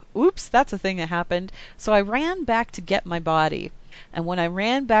 oh, oops, that's a thing that happened. So I ran back to get my body. And when I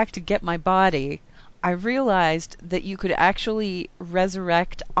ran back to get my body, I realized that you could actually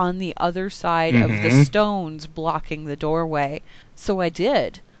resurrect on the other side of the stones blocking the doorway. So I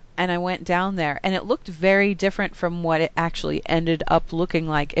did. And I went down there. And it looked very different from what it actually ended up looking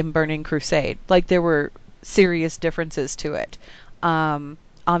like in Burning Crusade. Like there were serious differences to it.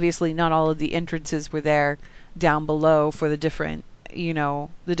 Obviously, not all of the entrances were there down below for the different,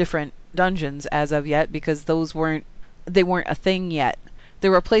 the different dungeons as of yet, because they weren't a thing yet. There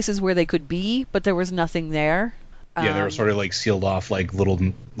were places where they could be, but there was nothing there. Yeah, they were sort of like sealed off like little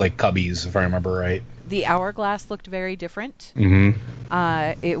like cubbies, if I remember right. The hourglass looked very different.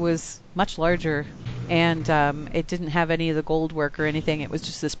 Mm-hmm. It was much larger, and it didn't have any of the gold work or anything. It was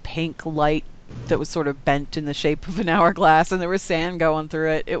just this pink light that was sort of bent in the shape of an hourglass, and there was sand going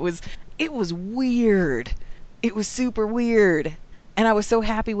through it. It was weird. It was super weird. And I was so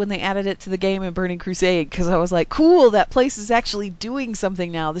happy when they added it to the game in Burning Crusade, because I was like, cool, that place is actually doing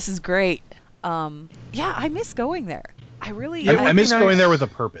something now. This is great. Yeah, I miss going there. I miss going there with a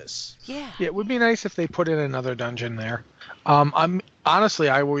purpose. Yeah. It would be nice if they put in another dungeon there. I'm honestly,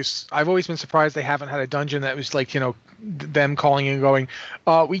 I've always been surprised they haven't had a dungeon that was like, them calling and going,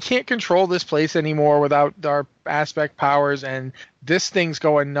 we can't control this place anymore without our aspect powers, and this thing's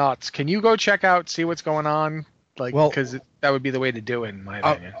going nuts. Can you go check out, see what's going on? Because that would be the way to do it, in my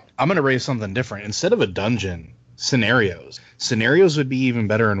opinion. I'm going to raise something different. Instead of a dungeon, scenarios. Scenarios would be even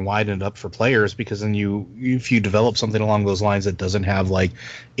better and widened up for players, because then if you develop something along those lines that doesn't have like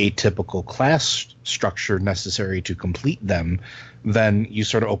a typical class structure necessary to complete them, then you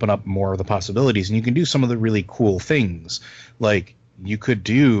sort of open up more of the possibilities, and you can do some of the really cool things. Like you could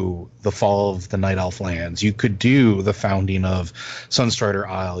do the fall of the Night Elf lands. You could do the founding of Sunstrider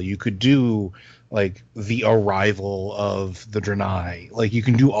Isle. You could do like the arrival of the Draenei. Like you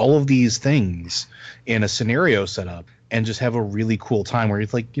can do all of these things in a scenario setup and just have a really cool time where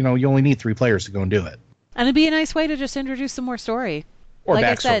it's like, you only need 3 players to go and do it. And it'd be a nice way to just introduce some more story. Or like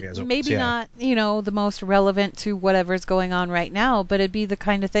backstory, I said, maybe not, the most relevant to whatever's going on right now, but it'd be the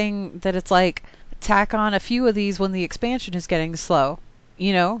kind of thing that it's like, tack on a few of these when the expansion is getting slow.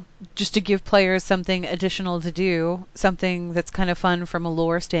 Just to give players something additional to do, something that's kind of fun from a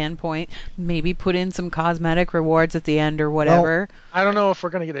lore standpoint. Maybe put in some cosmetic rewards at the end or whatever. Well, I don't know if we're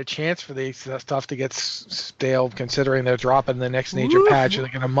going to get a chance for these stuff to get stale, considering they're dropping the next major patch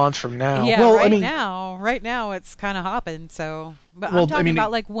like in a month from now. Yeah, well, right now it's kind of hopping. So, but I'm talking about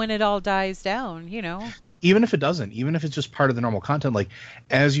like when it all dies down, Even if it doesn't, even if it's just part of the normal content, like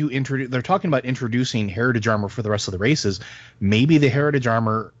as you introduce, they're talking about introducing heritage armor for the rest of the races. Maybe the heritage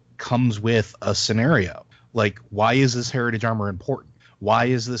armor comes with a scenario. Like, why is this heritage armor important? Why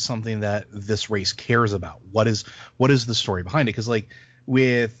is this something that this race cares about? What is the story behind it? Because like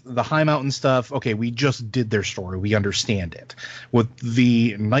with the High Mountain stuff, okay, we just did their story. We understand it. With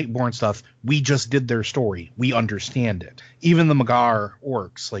the Nightborn stuff, we just did their story. We understand it. Even the Magar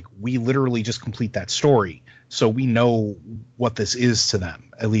orcs, like we literally just complete that story. So we know what this is to them,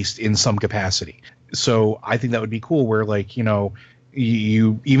 at least in some capacity. So I think that would be cool where like,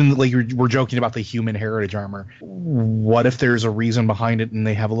 you even like we're joking about the human heritage armor. What if there's a reason behind it and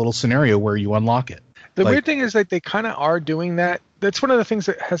they have a little scenario where you unlock it? The weird thing is that they kind of are doing that. That's one of the things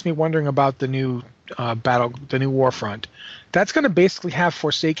that has me wondering about the new the new Warfront. That's going to basically have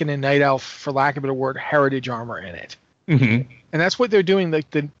Forsaken and Night Elf, for lack of a better word, heritage armor in it. Mm-hmm. And that's what they're doing. Like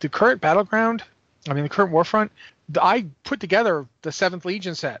the current battleground, I mean the current Warfront. I put together the 7th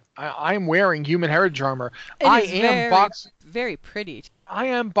Legion set. I am wearing human heritage armor. It is very pretty. I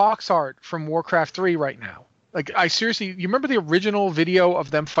am box art from Warcraft 3 right now. Like I seriously, you remember the original video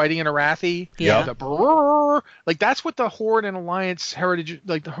of them fighting in Arathi? Yeah. The brrrr, like that's what the Horde and Alliance heritage,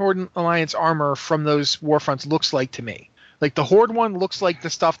 like the Horde and Alliance armor from those Warfronts looks like to me. Like the Horde one looks like the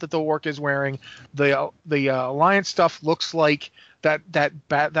stuff that the Orc is wearing. The Alliance stuff looks like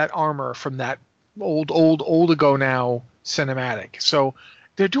that armor from that old ago now cinematic. So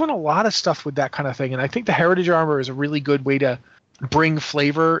they're doing a lot of stuff with that kind of thing, and I think the heritage armor is a really good way to bring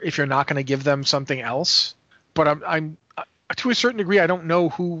flavor if you're not going to give them something else. But I'm to a certain degree, I don't know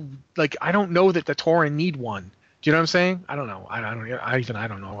that the Tauren need one. Do you know what I'm saying? I don't know. I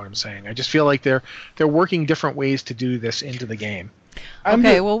don't know what I'm saying. I just feel like they're working different ways to do this into the game.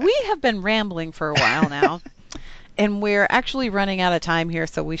 Okay, well, we have been rambling for a while now, and we're actually running out of time here,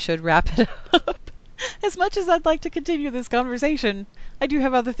 so we should wrap it up. As much as I'd like to continue this conversation, I do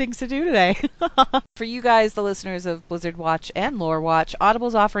have other things to do today. For you guys, the listeners of Blizzard Watch and Lore Watch,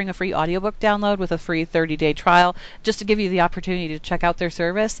 Audible's offering a free audiobook download with a free 30-day trial just to give you the opportunity to check out their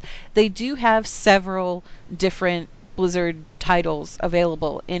service. They do have several different Blizzard titles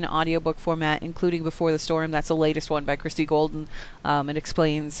available in audiobook format, including Before the Storm. That's the latest one by Christy Golden. It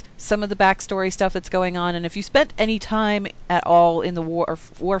explains some of the backstory stuff that's going on, and if you spent any time at all in the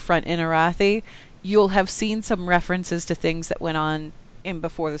Warfront in Arathi, you'll have seen some references to things that went on in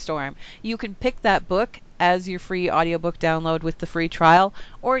Before the Storm. You can pick that book as your free audiobook download with the free trial,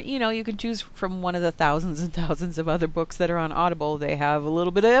 or you can choose from one of the thousands and thousands of other books that are on Audible. They have a little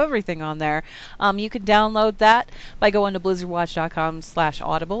bit of everything on there. You can download that by going to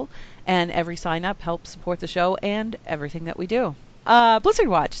blizzardwatch.com/audible, and every sign up helps support the show and everything that we do. Blizzard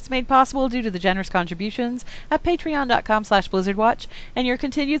Watch. It's made possible due to the generous contributions at patreon.com/blizzardwatch, and your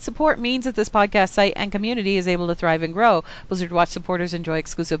continued support means that this podcast site and community is able to thrive and grow. Blizzard Watch supporters enjoy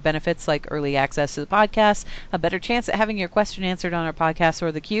exclusive benefits like early access to the podcast, a better chance at having your question answered on our podcast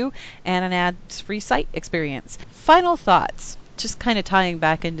or the queue, and an ads-free site experience. Final thoughts. Just kind of tying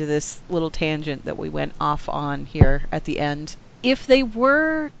back into this little tangent that we went off on here at the end. If they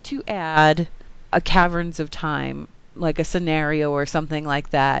were to add a Caverns of Time, like a scenario or something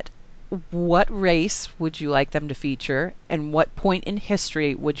like that, what race would you like them to feature, and what point in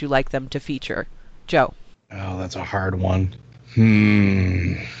history would you like them to feature? Joe. Oh, that's a hard one.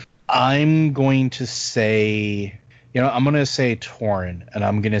 I'm going to say, I'm going to say Tauren, and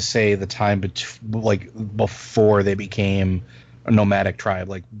I'm going to say the time before they became a nomadic tribe,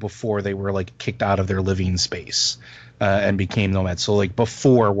 like before they were like kicked out of their living space and became nomads. So like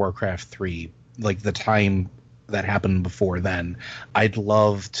before Warcraft 3, like the time that happened before then. I'd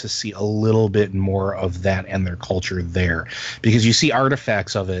love to see a little bit more of that and their culture there, because you see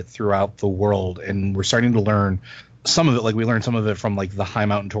artifacts of it throughout the world, and we're starting to learn some of it. Like we learned some of it from like the High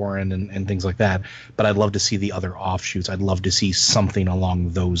Mountain Tauren and things like that, but I'd love to see the other offshoots. I'd love to see something along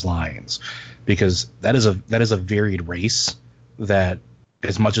those lines, because that is a varied race that,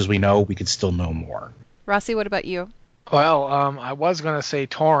 as much as we know, we could still know more. Rossi, what about you? Well, I was going to say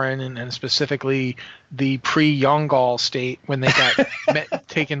Tauren, and specifically the pre-Yongal state when they got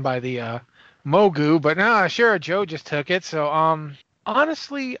taken by the Mogu, but sure, Joe just took it. So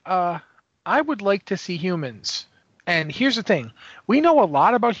honestly, I would like to see humans. And here's the thing. We know a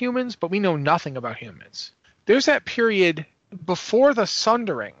lot about humans, but we know nothing about humans. There's that period before the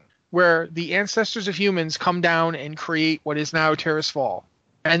Sundering where the ancestors of humans come down and create what is now Tirisfal.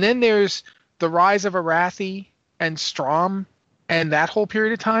 And then there's the rise of Arathi and Strom and that whole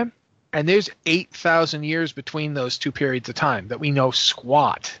period of time. And there's 8,000 years between those two periods of time that we know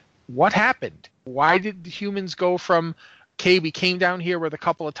squat. What happened? Why did the humans go from, okay, we came down here with a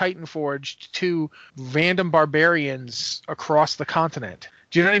couple of Titan Forged, to random barbarians across the continent?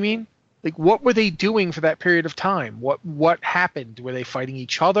 Do you know what I mean? Like, what were they doing for that period of time? What happened? Were they fighting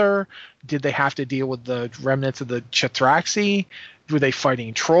each other? Did they have to deal with the remnants of the Chatraxi? Were they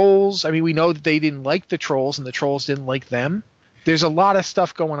fighting trolls? I mean, we know that they didn't like the trolls, and the trolls didn't like them. There's a lot of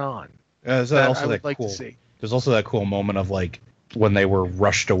stuff going on that I would like to see. There's also that cool moment of like when they were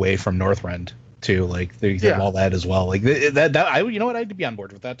rushed away from Northrend too. Like they have all that as well. Like I'd be on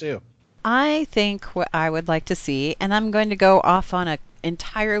board with that too. I think what I would like to see, and I'm going to go off on an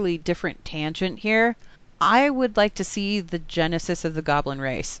entirely different tangent here. I would like to see the genesis of the goblin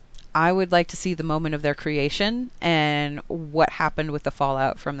race. I would like to see the moment of their creation and what happened with the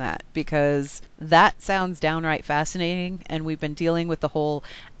fallout from that, because that sounds downright fascinating, and we've been dealing with the whole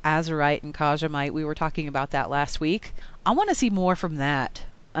Azerite and Kajamite. We were talking about that last week. I want to see more from that,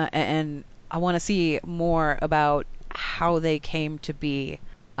 and I want to see more about how they came to be.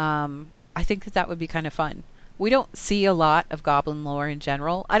 I think that would be kind of fun. We don't see a lot of goblin lore in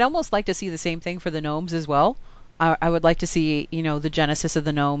general. I'd almost like to see the same thing for the gnomes as well. I would like to see, the genesis of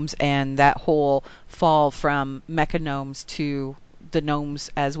the gnomes and that whole fall from mecha gnomes to the gnomes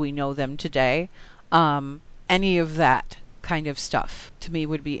as we know them today. Any of that kind of stuff to me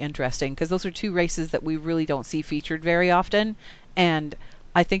would be interesting, because those are two races that we really don't see featured very often, and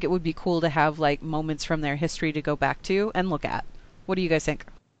I think it would be cool to have like moments from their history to go back to and look at. What do you guys think?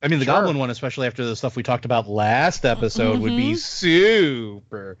 I mean, the Goblin one, especially after the stuff we talked about last episode, would be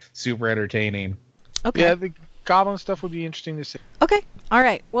super, super entertaining. Okay. Yeah, the Goblin stuff would be interesting to see. Okay. All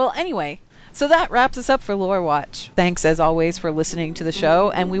right. Well, anyway, so that wraps us up for Lore Watch. Thanks, as always, for listening to the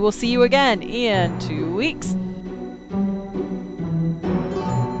show, and we will see you again in 2 weeks.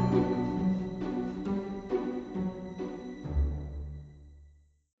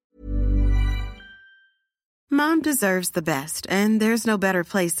 Mom deserves the best, and there's no better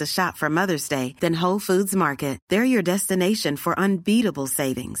place to shop for Mother's Day than Whole Foods Market. They're your destination for unbeatable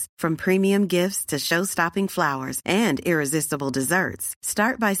savings, from premium gifts to show-stopping flowers and irresistible desserts.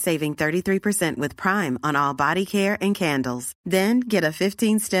 Start by saving 33% with Prime on all body care and candles. Then get a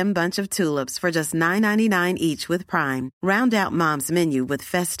 15-stem bunch of tulips for just $9.99 each with Prime. Round out Mom's menu with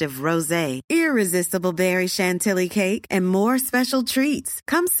festive rosé, irresistible berry chantilly cake, and more special treats.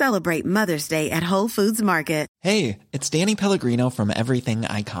 Come celebrate Mother's Day at Whole Foods Market. Hey, it's Danny Pellegrino from Everything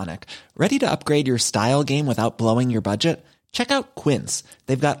Iconic. Ready to upgrade your style game without blowing your budget? Check out Quince.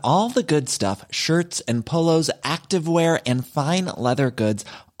 They've got all the good stuff, shirts and polos, activewear, and fine leather goods,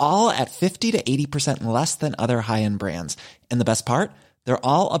 all at 50 to 80% less than other high-end brands. And the best part? They're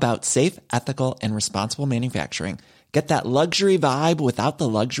all about safe, ethical, and responsible manufacturing. Get that luxury vibe without the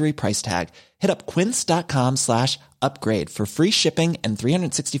luxury price tag. Hit up quince.com/upgrade for free shipping and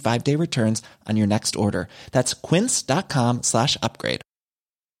 365-day returns on your next order. That's quince.com/upgrade.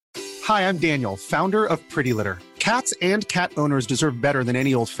 Hi, I'm Daniel, founder of Pretty Litter. Cats and cat owners deserve better than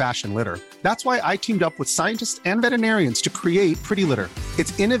any old-fashioned litter. That's why I teamed up with scientists and veterinarians to create Pretty Litter.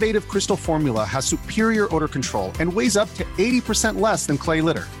 Its innovative crystal formula has superior odor control and weighs up to 80% less than clay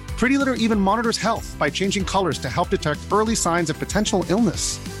litter. Pretty Litter even monitors health by changing colors to help detect early signs of potential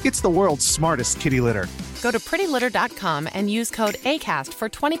illness. It's the world's smartest kitty litter. Go to prettylitter.com and use code ACAST for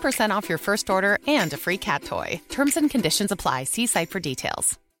 20% off your first order and a free cat toy. Terms and conditions apply. See site for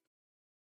details.